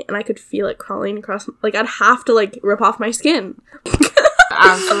on me and I could feel it crawling across. Like, I'd have to, rip off my skin.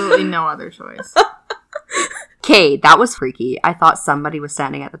 Absolutely no other choice. Okay, that was freaky. I thought somebody was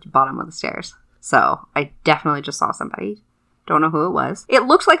standing at the bottom of the stairs. So, I definitely just saw somebody. Don't know who it was. It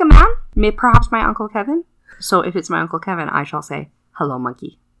looks like a man. Perhaps my Uncle Kevin. So, if it's my Uncle Kevin, I shall say, hello,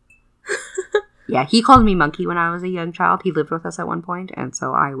 monkey. Yeah, he called me monkey when I was a young child. He lived with us at one point, and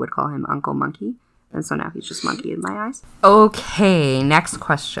so I would call him Uncle Monkey. And so now he's just monkey in my eyes. Okay, next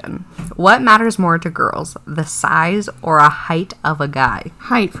question. What matters more to girls, the size or a height of a guy?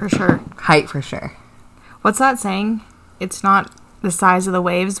 Height for sure. Height for sure. What's that saying? It's not the size of the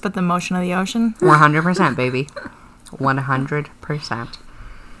waves, but the motion of the ocean? 100%, baby. 100%.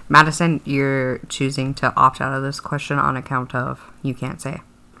 Madison, you're choosing to opt out of this question on account of you can't say.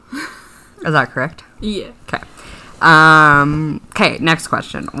 Is that correct? Yeah. Okay. Okay, next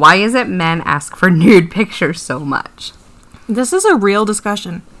question. Why is it men ask for nude pictures so much? This is a real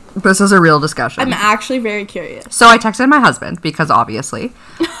discussion. This is a real discussion. I'm actually very curious. So I texted my husband because obviously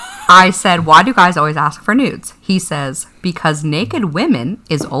I said, why do guys always ask for nudes? He says, because naked women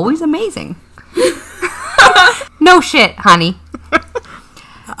is always amazing. No shit, honey.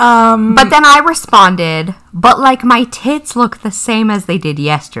 But then I responded, but my tits look the same as they did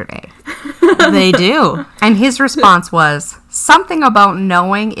yesterday. They do. And his response was, something about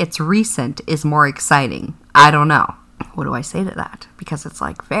knowing it's recent is more exciting. I don't know. What do I say to that? Because it's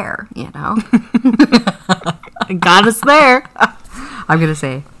fair, Got us there. I'm going to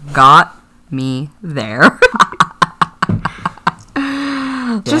say, got me there.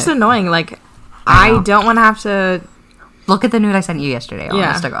 Just annoying. I don't want to have to... Look at the nude I sent you yesterday,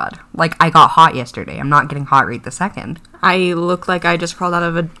 honest Yeah. to God. I got hot yesterday. I'm not getting hot right the second. I look like I just crawled out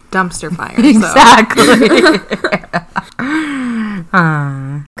of a dumpster fire. Exactly.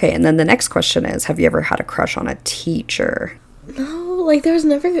 Okay, and then the next question is, have you ever had a crush on a teacher? No, there's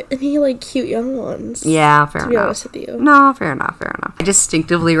never any, cute young ones. Yeah, fair To be enough. honest with you. No, fair enough. I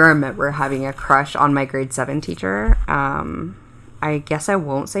distinctively remember having a crush on my grade 7 teacher. I guess I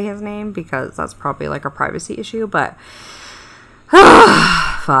won't say his name because that's probably a privacy issue, but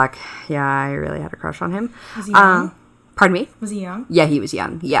fuck. Yeah, I really had a crush on him. Was he young? Pardon me? Was he young? Yeah, he was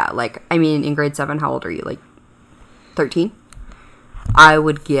young. Yeah, in grade 7, how old are you? 13? I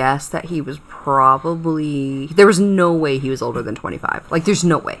would guess that he was probably... There was no way he was older than 25. There's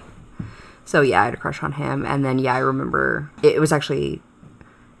no way. So, yeah, I had a crush on him. And then, yeah, I remember... It was actually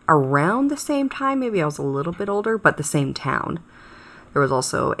around the same time. Maybe I was a little bit older, but the same town. There was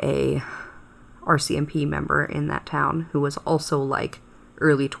also a RCMP member in that town who was also like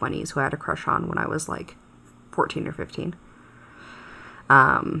early 20s who I had a crush on when I was like 14 or 15.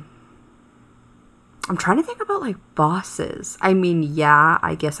 I'm trying to think about like bosses. I mean, yeah,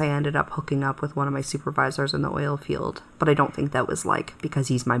 I guess I ended up hooking up with one of my supervisors in the oil field, but I don't think that was like because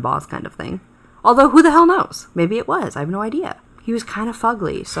he's my boss kind of thing. Although who the hell knows? Maybe it was. I have no idea. He was kind of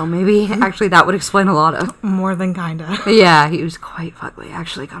fugly, so maybe actually that would explain a lot of. More than kinda. Yeah, he was quite fugly,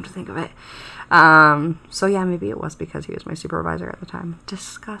 actually, come to think of it. So yeah, maybe it was because he was my supervisor at the time.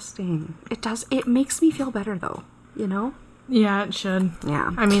 Disgusting. It makes me feel better though, you know? Yeah, it should.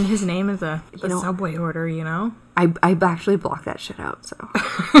 Yeah. I mean, his name is a Subway order, you know? I actually blocked that shit out, so.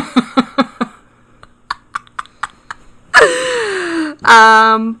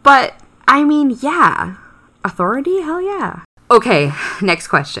 But, I mean, yeah. Authority? Hell yeah. Okay, next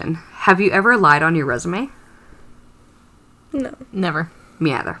question. Have you ever lied on your resume? No. Never.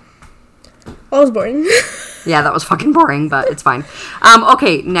 Me either. I was boring. Yeah, that was fucking boring, but it's fine.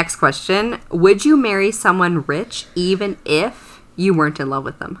 Okay, next question. Would you marry someone rich even if you weren't in love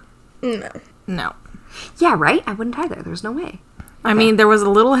with them? No. Yeah, right? I wouldn't either. There's no way. I mean, there was a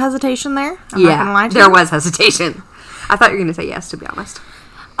little hesitation there. I'm Yeah, not gonna lie to there you. was hesitation. I thought you were going to say yes, to be honest.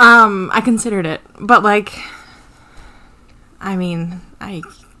 I considered it, but like, I mean,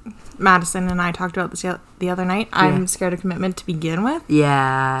 Madison and I talked about this the other night. I'm scared of commitment to begin with.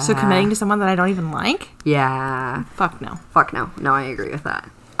 Yeah. So committing to someone that I don't even like? Yeah. Fuck no. Fuck no. No, I agree with that.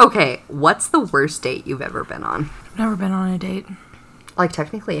 Okay, what's the worst date you've ever been on? I've never been on a date. Like,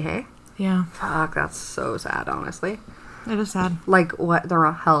 technically, hey? Yeah. Fuck, that's so sad, honestly. It is sad. Like, what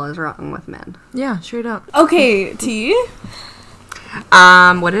the hell is wrong with men? Yeah, straight up. Okay, T.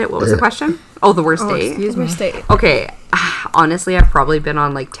 What was the question? Oh, the worst date? Excuse me. Worst date. Okay, honestly, I've probably been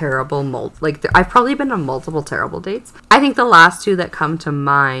on like terrible I've probably been on multiple terrible dates. I think the last two that come to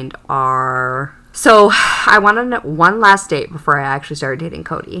mind are, so I went on one last date before I actually started dating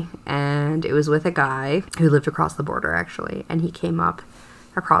Cody, and it was with a guy who lived across the border actually, and he came up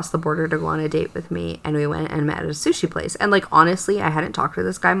across the border to go on a date with me, and we went and met at a sushi place. And like, honestly, I hadn't talked to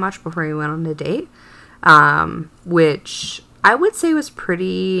this guy much before we went on a date, which I would say was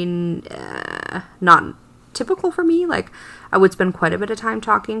pretty not typical for me. Like, I would spend quite a bit of time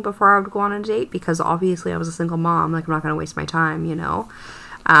talking before I would go on a date, because obviously I was a single mom. Like, I'm not going to waste my time, you know?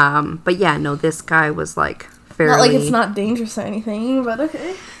 But yeah, no, this guy was like fairly... Not like it's not dangerous or anything, but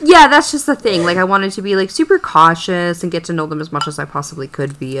okay. Yeah, that's just the thing. Like, I wanted to be like super cautious and get to know them as much as I possibly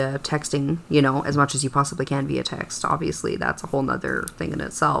could via texting, you know, as much as you possibly can via text. Obviously, that's a whole nother thing in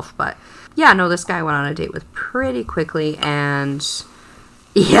itself. But yeah, no, this guy I went on a date with pretty quickly, and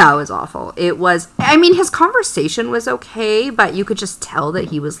yeah, it was awful. It was, I mean, his conversation was okay, but you could just tell that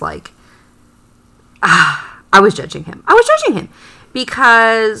he was like, I was judging him.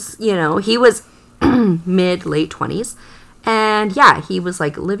 Because, you know, he was late 20s. And yeah, he was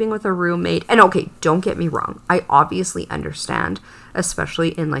like living with a roommate. And okay, don't get me wrong. I obviously understand, especially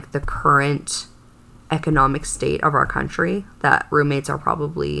in like the current economic state of our country, that roommates are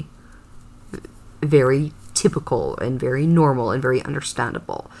probably very typical and very normal and very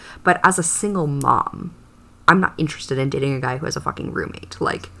understandable. But as a single mom, I'm not interested in dating a guy who has a fucking roommate.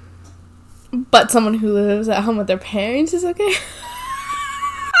 Like, But someone who lives at home with their parents is okay?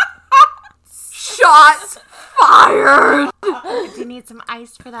 shots fired! Do you need some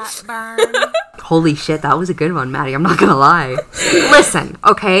ice for that burn? Holy shit, that was a good one, Maddie. I'm not gonna lie. Listen,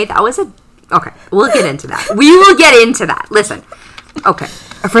 okay, okay, we'll get into that. We will get into that. Listen, okay.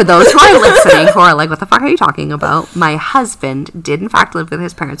 For those who are listening, who are like, what the fuck are you talking about? My husband did in fact live with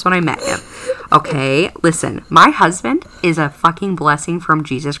his parents when I met him. Okay, listen, my husband is a fucking blessing from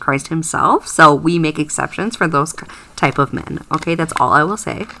Jesus Christ himself, so we make exceptions for those type of men. Okay, that's all I will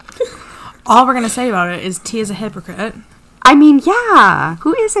say. All we're going to say about it is T is a hypocrite. I mean, yeah,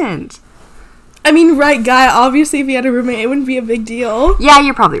 who isn't? I mean, right guy. Obviously, if he had a roommate, it wouldn't be a big deal. Yeah,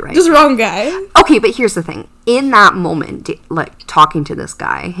 you're probably right. Just wrong guy. Okay, but here's the thing. In that moment, like, talking to this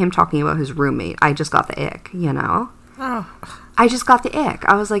guy, him talking about his roommate, I just got the ick, you know? Oh. I just got the ick.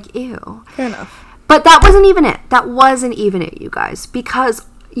 I was like, ew. Fair enough. But that wasn't even it. That wasn't even it, you guys. Because,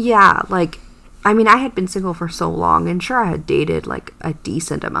 yeah, like, I mean, I had been single for so long, and sure, I had dated, like, a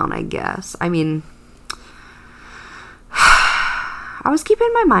decent amount, I guess. I mean, I was keeping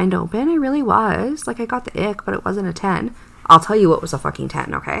my mind open. I really was. Like, I got the ick, but it wasn't a 10. I'll tell you what was a fucking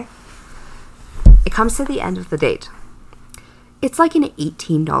 10, okay? It comes to the end of the date. It's like an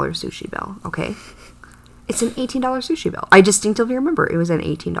 $18 sushi bill, okay? It's an $18 sushi bill. I distinctively remember it was an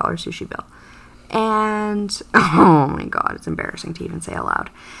 $18 sushi bill. And, oh my God, it's embarrassing to even say out loud.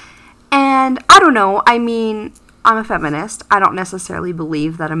 And I don't know, I mean, I'm a feminist. I don't necessarily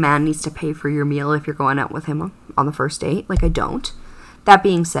believe that a man needs to pay for your meal if you're going out with him on the first date. Like, I don't. That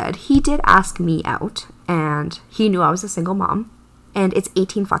being said, he did ask me out, and he knew I was a single mom, and it's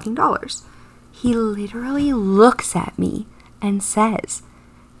 $18 fucking dollars. He literally looks at me and says,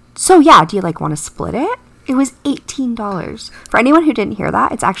 so yeah, do you like want to split it? It was $18. For anyone who didn't hear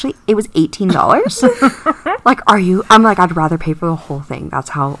that, it was $18. Like, I'm like, I'd rather pay for the whole thing. That's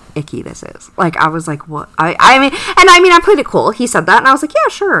how icky this is. Like, I was like, what? I mean, I played it cool. He said that, and I was like, yeah,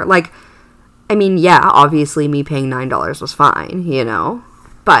 sure. Like, I mean, yeah, obviously me paying $9 was fine, you know?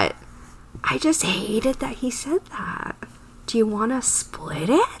 But I just hated that he said that. Do you want to split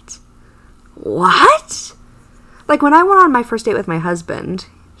it? What? Like, when I went on my first date with my husband,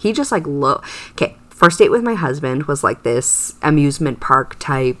 he just, like, okay, first date with my husband was, like, this amusement park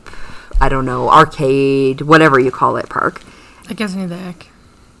type, I don't know, arcade, whatever you call it, park. That gives me the ick.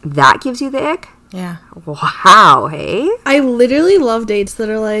 That gives you the ick? Yeah. Wow, hey? I literally love dates that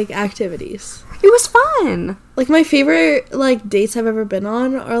are, like, activities. It was fun. Like, my favorite, like, dates I've ever been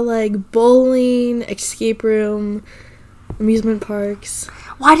on are, like, bowling, escape room, amusement parks.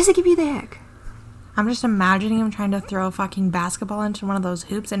 Why does it give you the ick? I'm just imagining him trying to throw a fucking basketball into one of those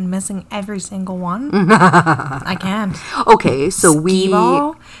hoops and missing every single one. I can't. Okay, so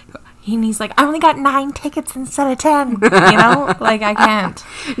Skee-ball? And he's like, I only got 9 tickets instead of 10. You know? Like, I can't.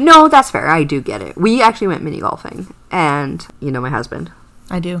 No, that's fair. I do get it. We actually went mini golfing. And, you know, my husband.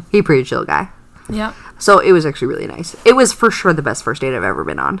 I do. He pretty chill guy. Yeah. So it was actually really nice. It was for sure the best first date I've ever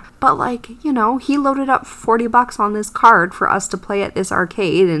been on. But, like, you know, he loaded up $40 on this card for us to play at this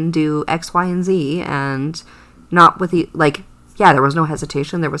arcade and do X, Y, and Z. And not with yeah, there was no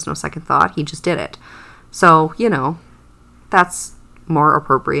hesitation. There was no second thought. He just did it. So, you know, that's more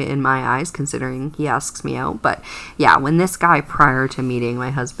appropriate in my eyes considering he asks me out. But, yeah, when this guy prior to meeting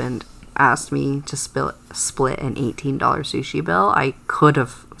my husband asked me to split an $18 sushi bill, I could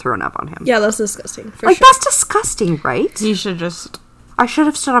have thrown up on him. Yeah, that's disgusting. For like, sure. that's disgusting, right? He should just... I should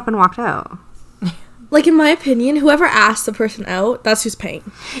have stood up and walked out. Like, in my opinion, whoever asked the person out, that's who's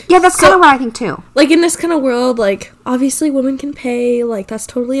paying. Yeah, that's kind of what I think, too. Like, in this kind of world, like, obviously women can pay. Like, that's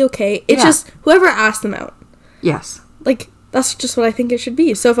totally okay. It's just whoever asked them out. Yes. Like, that's just what I think it should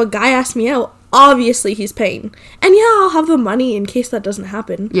be. So if a guy asks me out, obviously he's paying. And yeah, I'll have the money in case that doesn't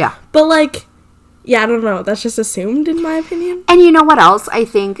happen. Yeah. But, like, yeah, I don't know. That's just assumed, in my opinion. And you know what else? I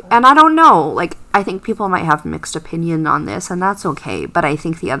think, and I don't know, like, I think people might have mixed opinion on this, and that's okay. But I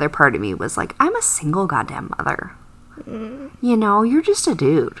think the other part of me was like, I'm a single goddamn mother. You know, you're just a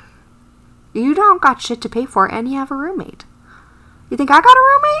dude. You don't got shit to pay for, and you have a roommate. You think I got a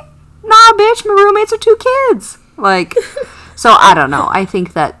roommate? Nah, bitch, my roommates are 2 kids. Like, so I don't know. I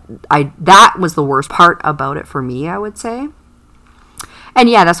think that that was the worst part about it for me, I would say. And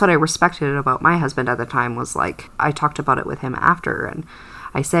yeah, that's what I respected about my husband at the time was, like, I talked about it with him after, and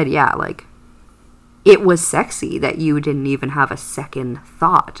I said, yeah, like, it was sexy that you didn't even have a second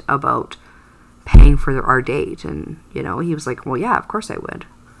thought about paying for our date. And, you know, he was like, well, yeah, of course I would.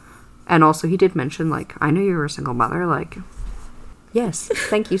 And also he did mention, like, I knew you were a single mother, like, yes,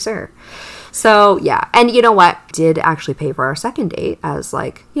 thank you, sir. So, yeah. And you know what? Did actually pay for our second date as,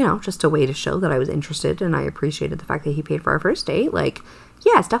 like, you know, just a way to show that I was interested and I appreciated the fact that he paid for our first date. Like,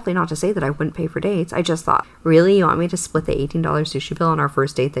 yeah, it's definitely not to say that I wouldn't pay for dates. I just thought, really? You want me to split the $18 sushi bill on our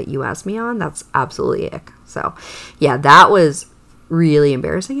first date that you asked me on? That's absolutely ick. So, yeah, that was really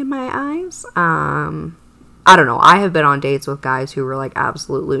embarrassing in my eyes. I don't know. I have been on dates with guys who were, like,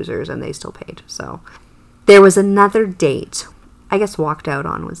 absolute losers and they still paid. So, there was another date. I guess walked out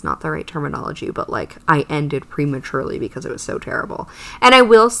on was not the right terminology, but, like, I ended prematurely because it was so terrible. And I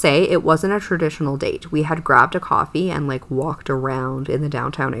will say it wasn't a traditional date. We had grabbed a coffee and, like, walked around in the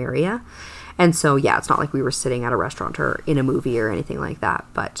downtown area. And so, yeah, it's not like we were sitting at a restaurant or in a movie or anything like that.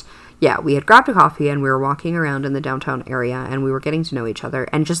 But, yeah, we had grabbed a coffee and we were walking around in the downtown area and we were getting to know each other.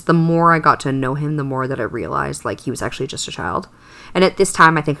 And just the more I got to know him, the more that I realized, like, he was actually just a child. And at this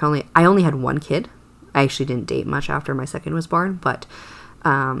time, I think I only had 1 kid. I actually didn't date much after my second was born, but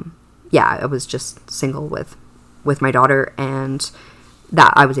yeah, I was just single with my daughter, and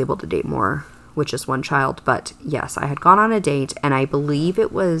that I was able to date more with just 1 child. But yes, I had gone on a date, and I believe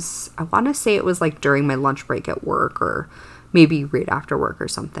I want to say it was like during my lunch break at work, or maybe right after work or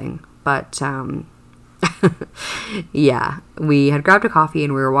something. But yeah, we had grabbed a coffee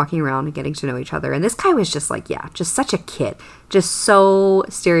and we were walking around and getting to know each other. And this guy was just like, yeah, just such a kid. just so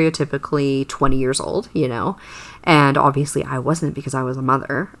stereotypically 20 years old, you know? And obviously I wasn't, because I was a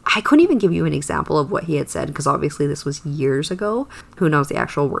mother. I couldn't even give you an example of what he had said, because obviously this was years ago. Who knows the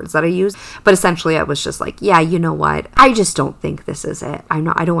actual words that I used? But essentially I was just like, yeah, you know what? I just don't think this is it. I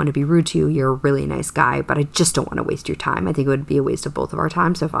don't want to be rude to you. You're a really nice guy, but I just don't want to waste your time. I think it would be a waste of both of our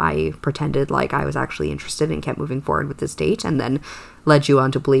times if I pretended like I was actually interested and kept moving forward with this date and then led you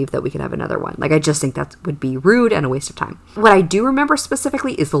on to believe that we could have another one. Like, I just think that would be rude and a waste of time. What I do remember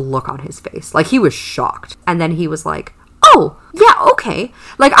specifically is the look on his face. Like, he was shocked. And then he was like, oh, yeah, okay.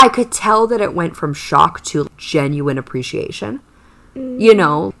 Like, I could tell that it went from shock to genuine appreciation. You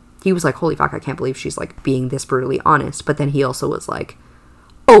know, he was like, holy fuck, I can't believe she's, like, being this brutally honest. But then he also was like,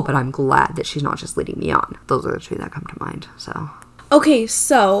 oh, but I'm glad that she's not just leading me on. Those are the two that come to mind, so. Okay,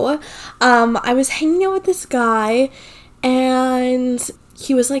 so, I was hanging out with this guy, and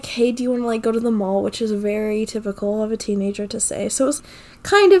he was like, hey, do you want to, like, go to the mall? Which is very typical of a teenager to say. So it was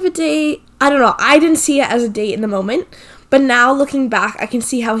kind of a date. I don't know. I didn't see it as a date in the moment. But now, looking back, I can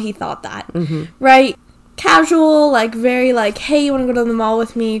see how he thought that. Mm-hmm. Right? Casual, like, very, like, hey, you want to go to the mall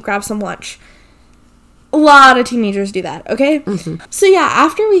with me? Grab some lunch. A lot of teenagers do that, okay? Mm-hmm. So, yeah,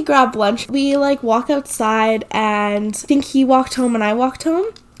 after we grabbed lunch, we, like, walk outside, and I think he walked home and I walked home.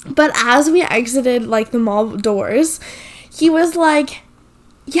 But as we exited, like, the mall doors, he was like,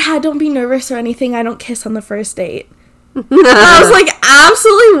 yeah, don't be nervous or anything. I don't kiss on the first date. I was like,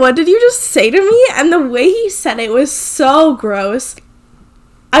 absolutely, what did you just say to me? And the way he said it was so gross.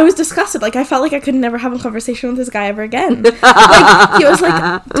 I was disgusted. Like, I felt like I could never have a conversation with this guy ever again. Like, he was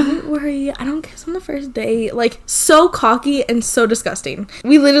like, don't worry, I don't kiss on the first date. Like, so cocky and so disgusting.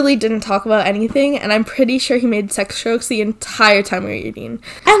 We literally didn't talk about anything, and I'm pretty sure he made sex jokes the entire time we were eating.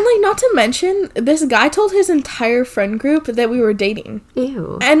 And, like, not to mention, this guy told his entire friend group that we were dating.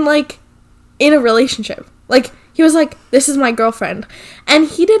 Ew. And, like, in a relationship. Like, he was like, this is my girlfriend. And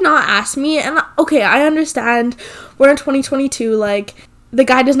he did not ask me. And, okay, I understand. We're in 2022, like, the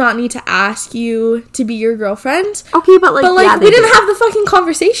guy does not need to ask you to be your girlfriend. Okay, but, like, yeah, we didn't have the fucking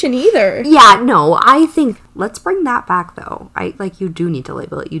conversation either. Yeah, no, I think, let's bring that back, though. You do need to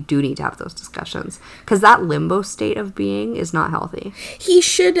label it. You do need to have those discussions. Because that limbo state of being is not healthy. He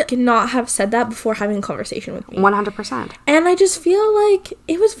should not have said that before having a conversation with me. 100%. And I just feel like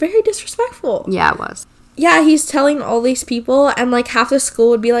it was very disrespectful. Yeah, it was. Yeah, he's telling all these people, and, like, half the school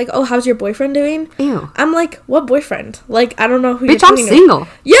would be like, oh, how's your boyfriend doing? Ew. I'm like, what boyfriend? Like, I don't know who Bitch, you're I'm single.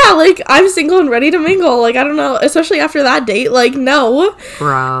 Yeah, like, I'm single and ready to mingle. Like, I don't know, especially after that date. Like, no.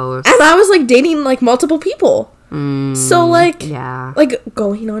 Gross. And I was, like, dating, like, multiple people. So, like, yeah. Like,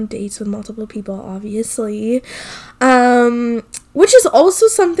 going on dates with multiple people, obviously. Which is also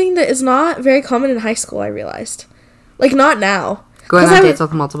something that is not very common in high school, I realized. Like, not now. Going on dates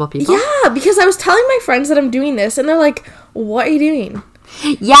with multiple people? Yeah, because I was telling my friends that I'm doing this, and they're like, what are you doing?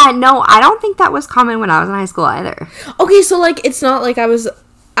 Yeah, no, I don't think that was common when I was in high school either. Okay, so, like, it's not like I was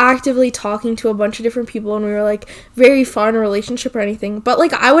actively talking to a bunch of different people and we were, like, very far in a relationship or anything, but,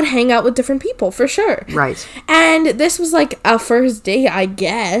 like, I would hang out with different people, for sure. Right. And this was, like, a first date, I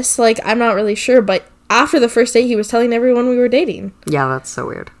guess. Like, I'm not really sure, but after the first date, he was telling everyone we were dating. Yeah, that's so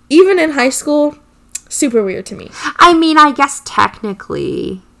weird. Even in high school, super weird to me. I mean, I guess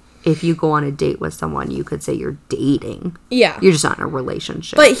technically, if you go on a date with someone, you could say you're dating. Yeah. You're just not in a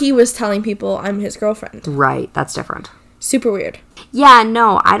relationship. But he was telling people I'm his girlfriend. Right, that's different. Super weird. Yeah,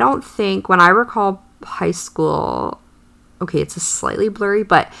 no, I don't think, when I recall high school, okay, it's a slightly blurry,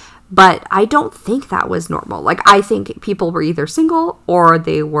 but I don't think that was normal. Like, I think people were either single or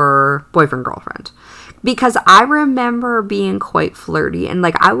they were boyfriend-girlfriend. Because I remember being quite flirty, and,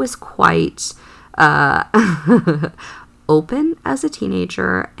 like, I was quite open as a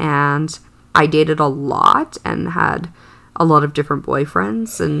teenager, and I dated a lot and had a lot of different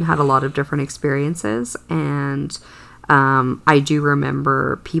boyfriends and had a lot of different experiences, and I do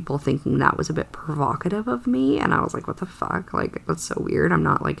remember people thinking that was a bit provocative of me, and I was like, what the fuck? Like, that's so weird. I'm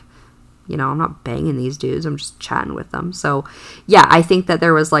not, like, you know, I'm not banging these dudes, I'm just chatting with them. So yeah, I think that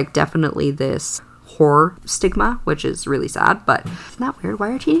there was, like, definitely this horror stigma, which is really sad, but isn't that weird?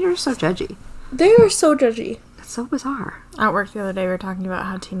 Why are teenagers so judgy? They are so judgy. It's so bizarre. At work the other day, we were talking about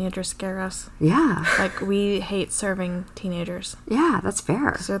how teenagers scare us. Yeah. Like, we hate serving teenagers. Yeah, that's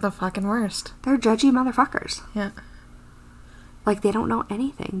fair. Because they're the fucking worst. They're judgy motherfuckers. Yeah. Like, they don't know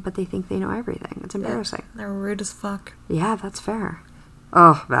anything, but they think they know everything. It's embarrassing. Yeah, they're rude as fuck. Yeah, that's fair.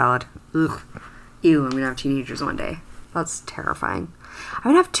 Oh, valid. Ugh. Ew, I'm gonna have teenagers one day. That's terrifying. I'm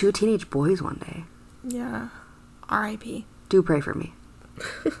gonna have 2 teenage boys one day. Yeah. R.I.P. Do pray for me.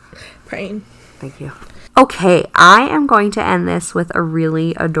 Praying. Thank you. Okay, I am going to end this with a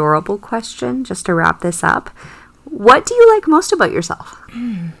really adorable question just to wrap this up. What do you like most about yourself?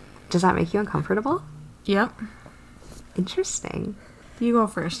 Does that make you uncomfortable? Yep. Interesting. You go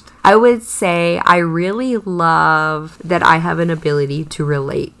first. I would say I really love that I have an ability to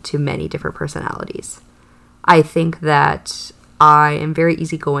relate to many different personalities. I think that I am very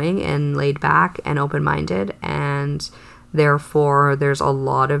easygoing and laid back and open-minded, and therefore there's a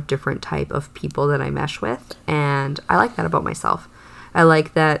lot of different type of people that I mesh with, and I like that about myself. I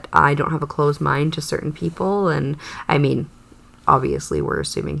like that I don't have a closed mind to certain people, and I mean, obviously we're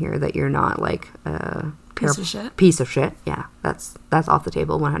assuming here that you're not like a piece of shit. Yeah, that's off the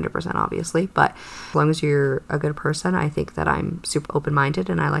table 100%, obviously. But as long as you're a good person, I think that I'm super open-minded,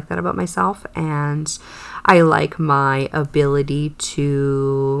 and I like that about myself. And I like my ability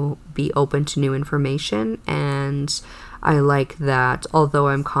to be open to new information, and I like that although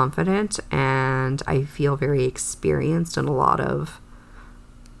I'm confident and I feel very experienced in a lot of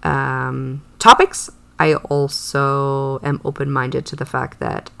topics, I also am open-minded to the fact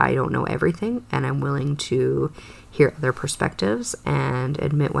that I don't know everything, and I'm willing to hear other perspectives and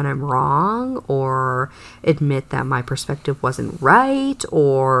admit when I'm wrong, or admit that my perspective wasn't right,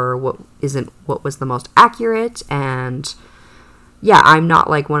 or what was the most accurate. And yeah, I'm not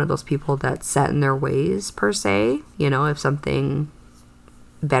like one of those people that's set in their ways per se. You know, if something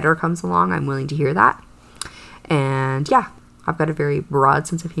better comes along, I'm willing to hear that. And yeah, I've got a very broad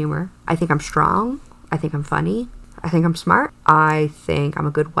sense of humor. I think I'm strong. I think I'm funny. I think I'm smart. I think I'm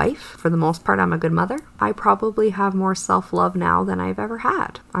a good wife. For the most part, I'm a good mother. I probably have more self-love now than I've ever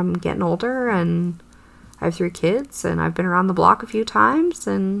had. I'm getting older, and I have 3 kids, and I've been around the block a few times.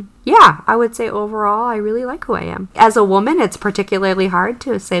 And yeah, I would say overall, I really like who I am. As a woman, it's particularly hard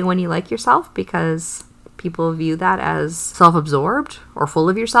to say when you like yourself, because people view that as self-absorbed or full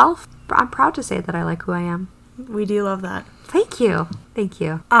of yourself. But I'm proud to say that I like who I am. We do love that. Thank you. Thank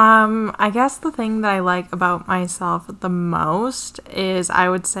you. I guess the thing that I like about myself the most is I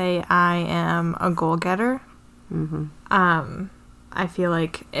would say I am a goal-getter. Mm-hmm. I feel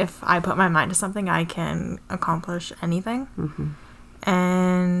like if I put my mind to something, I can accomplish anything. Mm-hmm.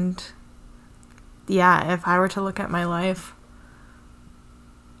 And yeah, if I were to look at my life,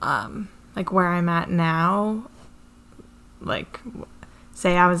 like where I'm at now, like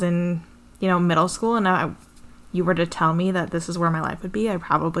say I was in, middle school, and you were to tell me that this is where my life would be, I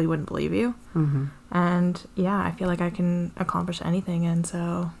probably wouldn't believe you. Mm-hmm. And yeah, I feel like I can accomplish anything, and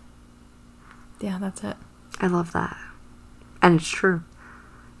so yeah, that's it. I love that. And it's true.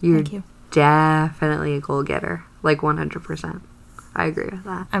 Thank you. Definitely a goal-getter. Like 100%. I agree with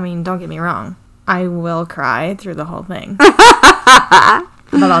that. I mean, don't get me wrong. I will cry through the whole thing.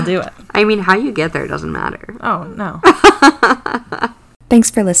 But I'll do it. I mean, how you get there doesn't matter. Oh, no. Thanks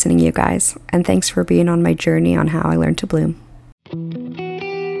for listening, you guys. And thanks for being on my journey on how I learned to bloom.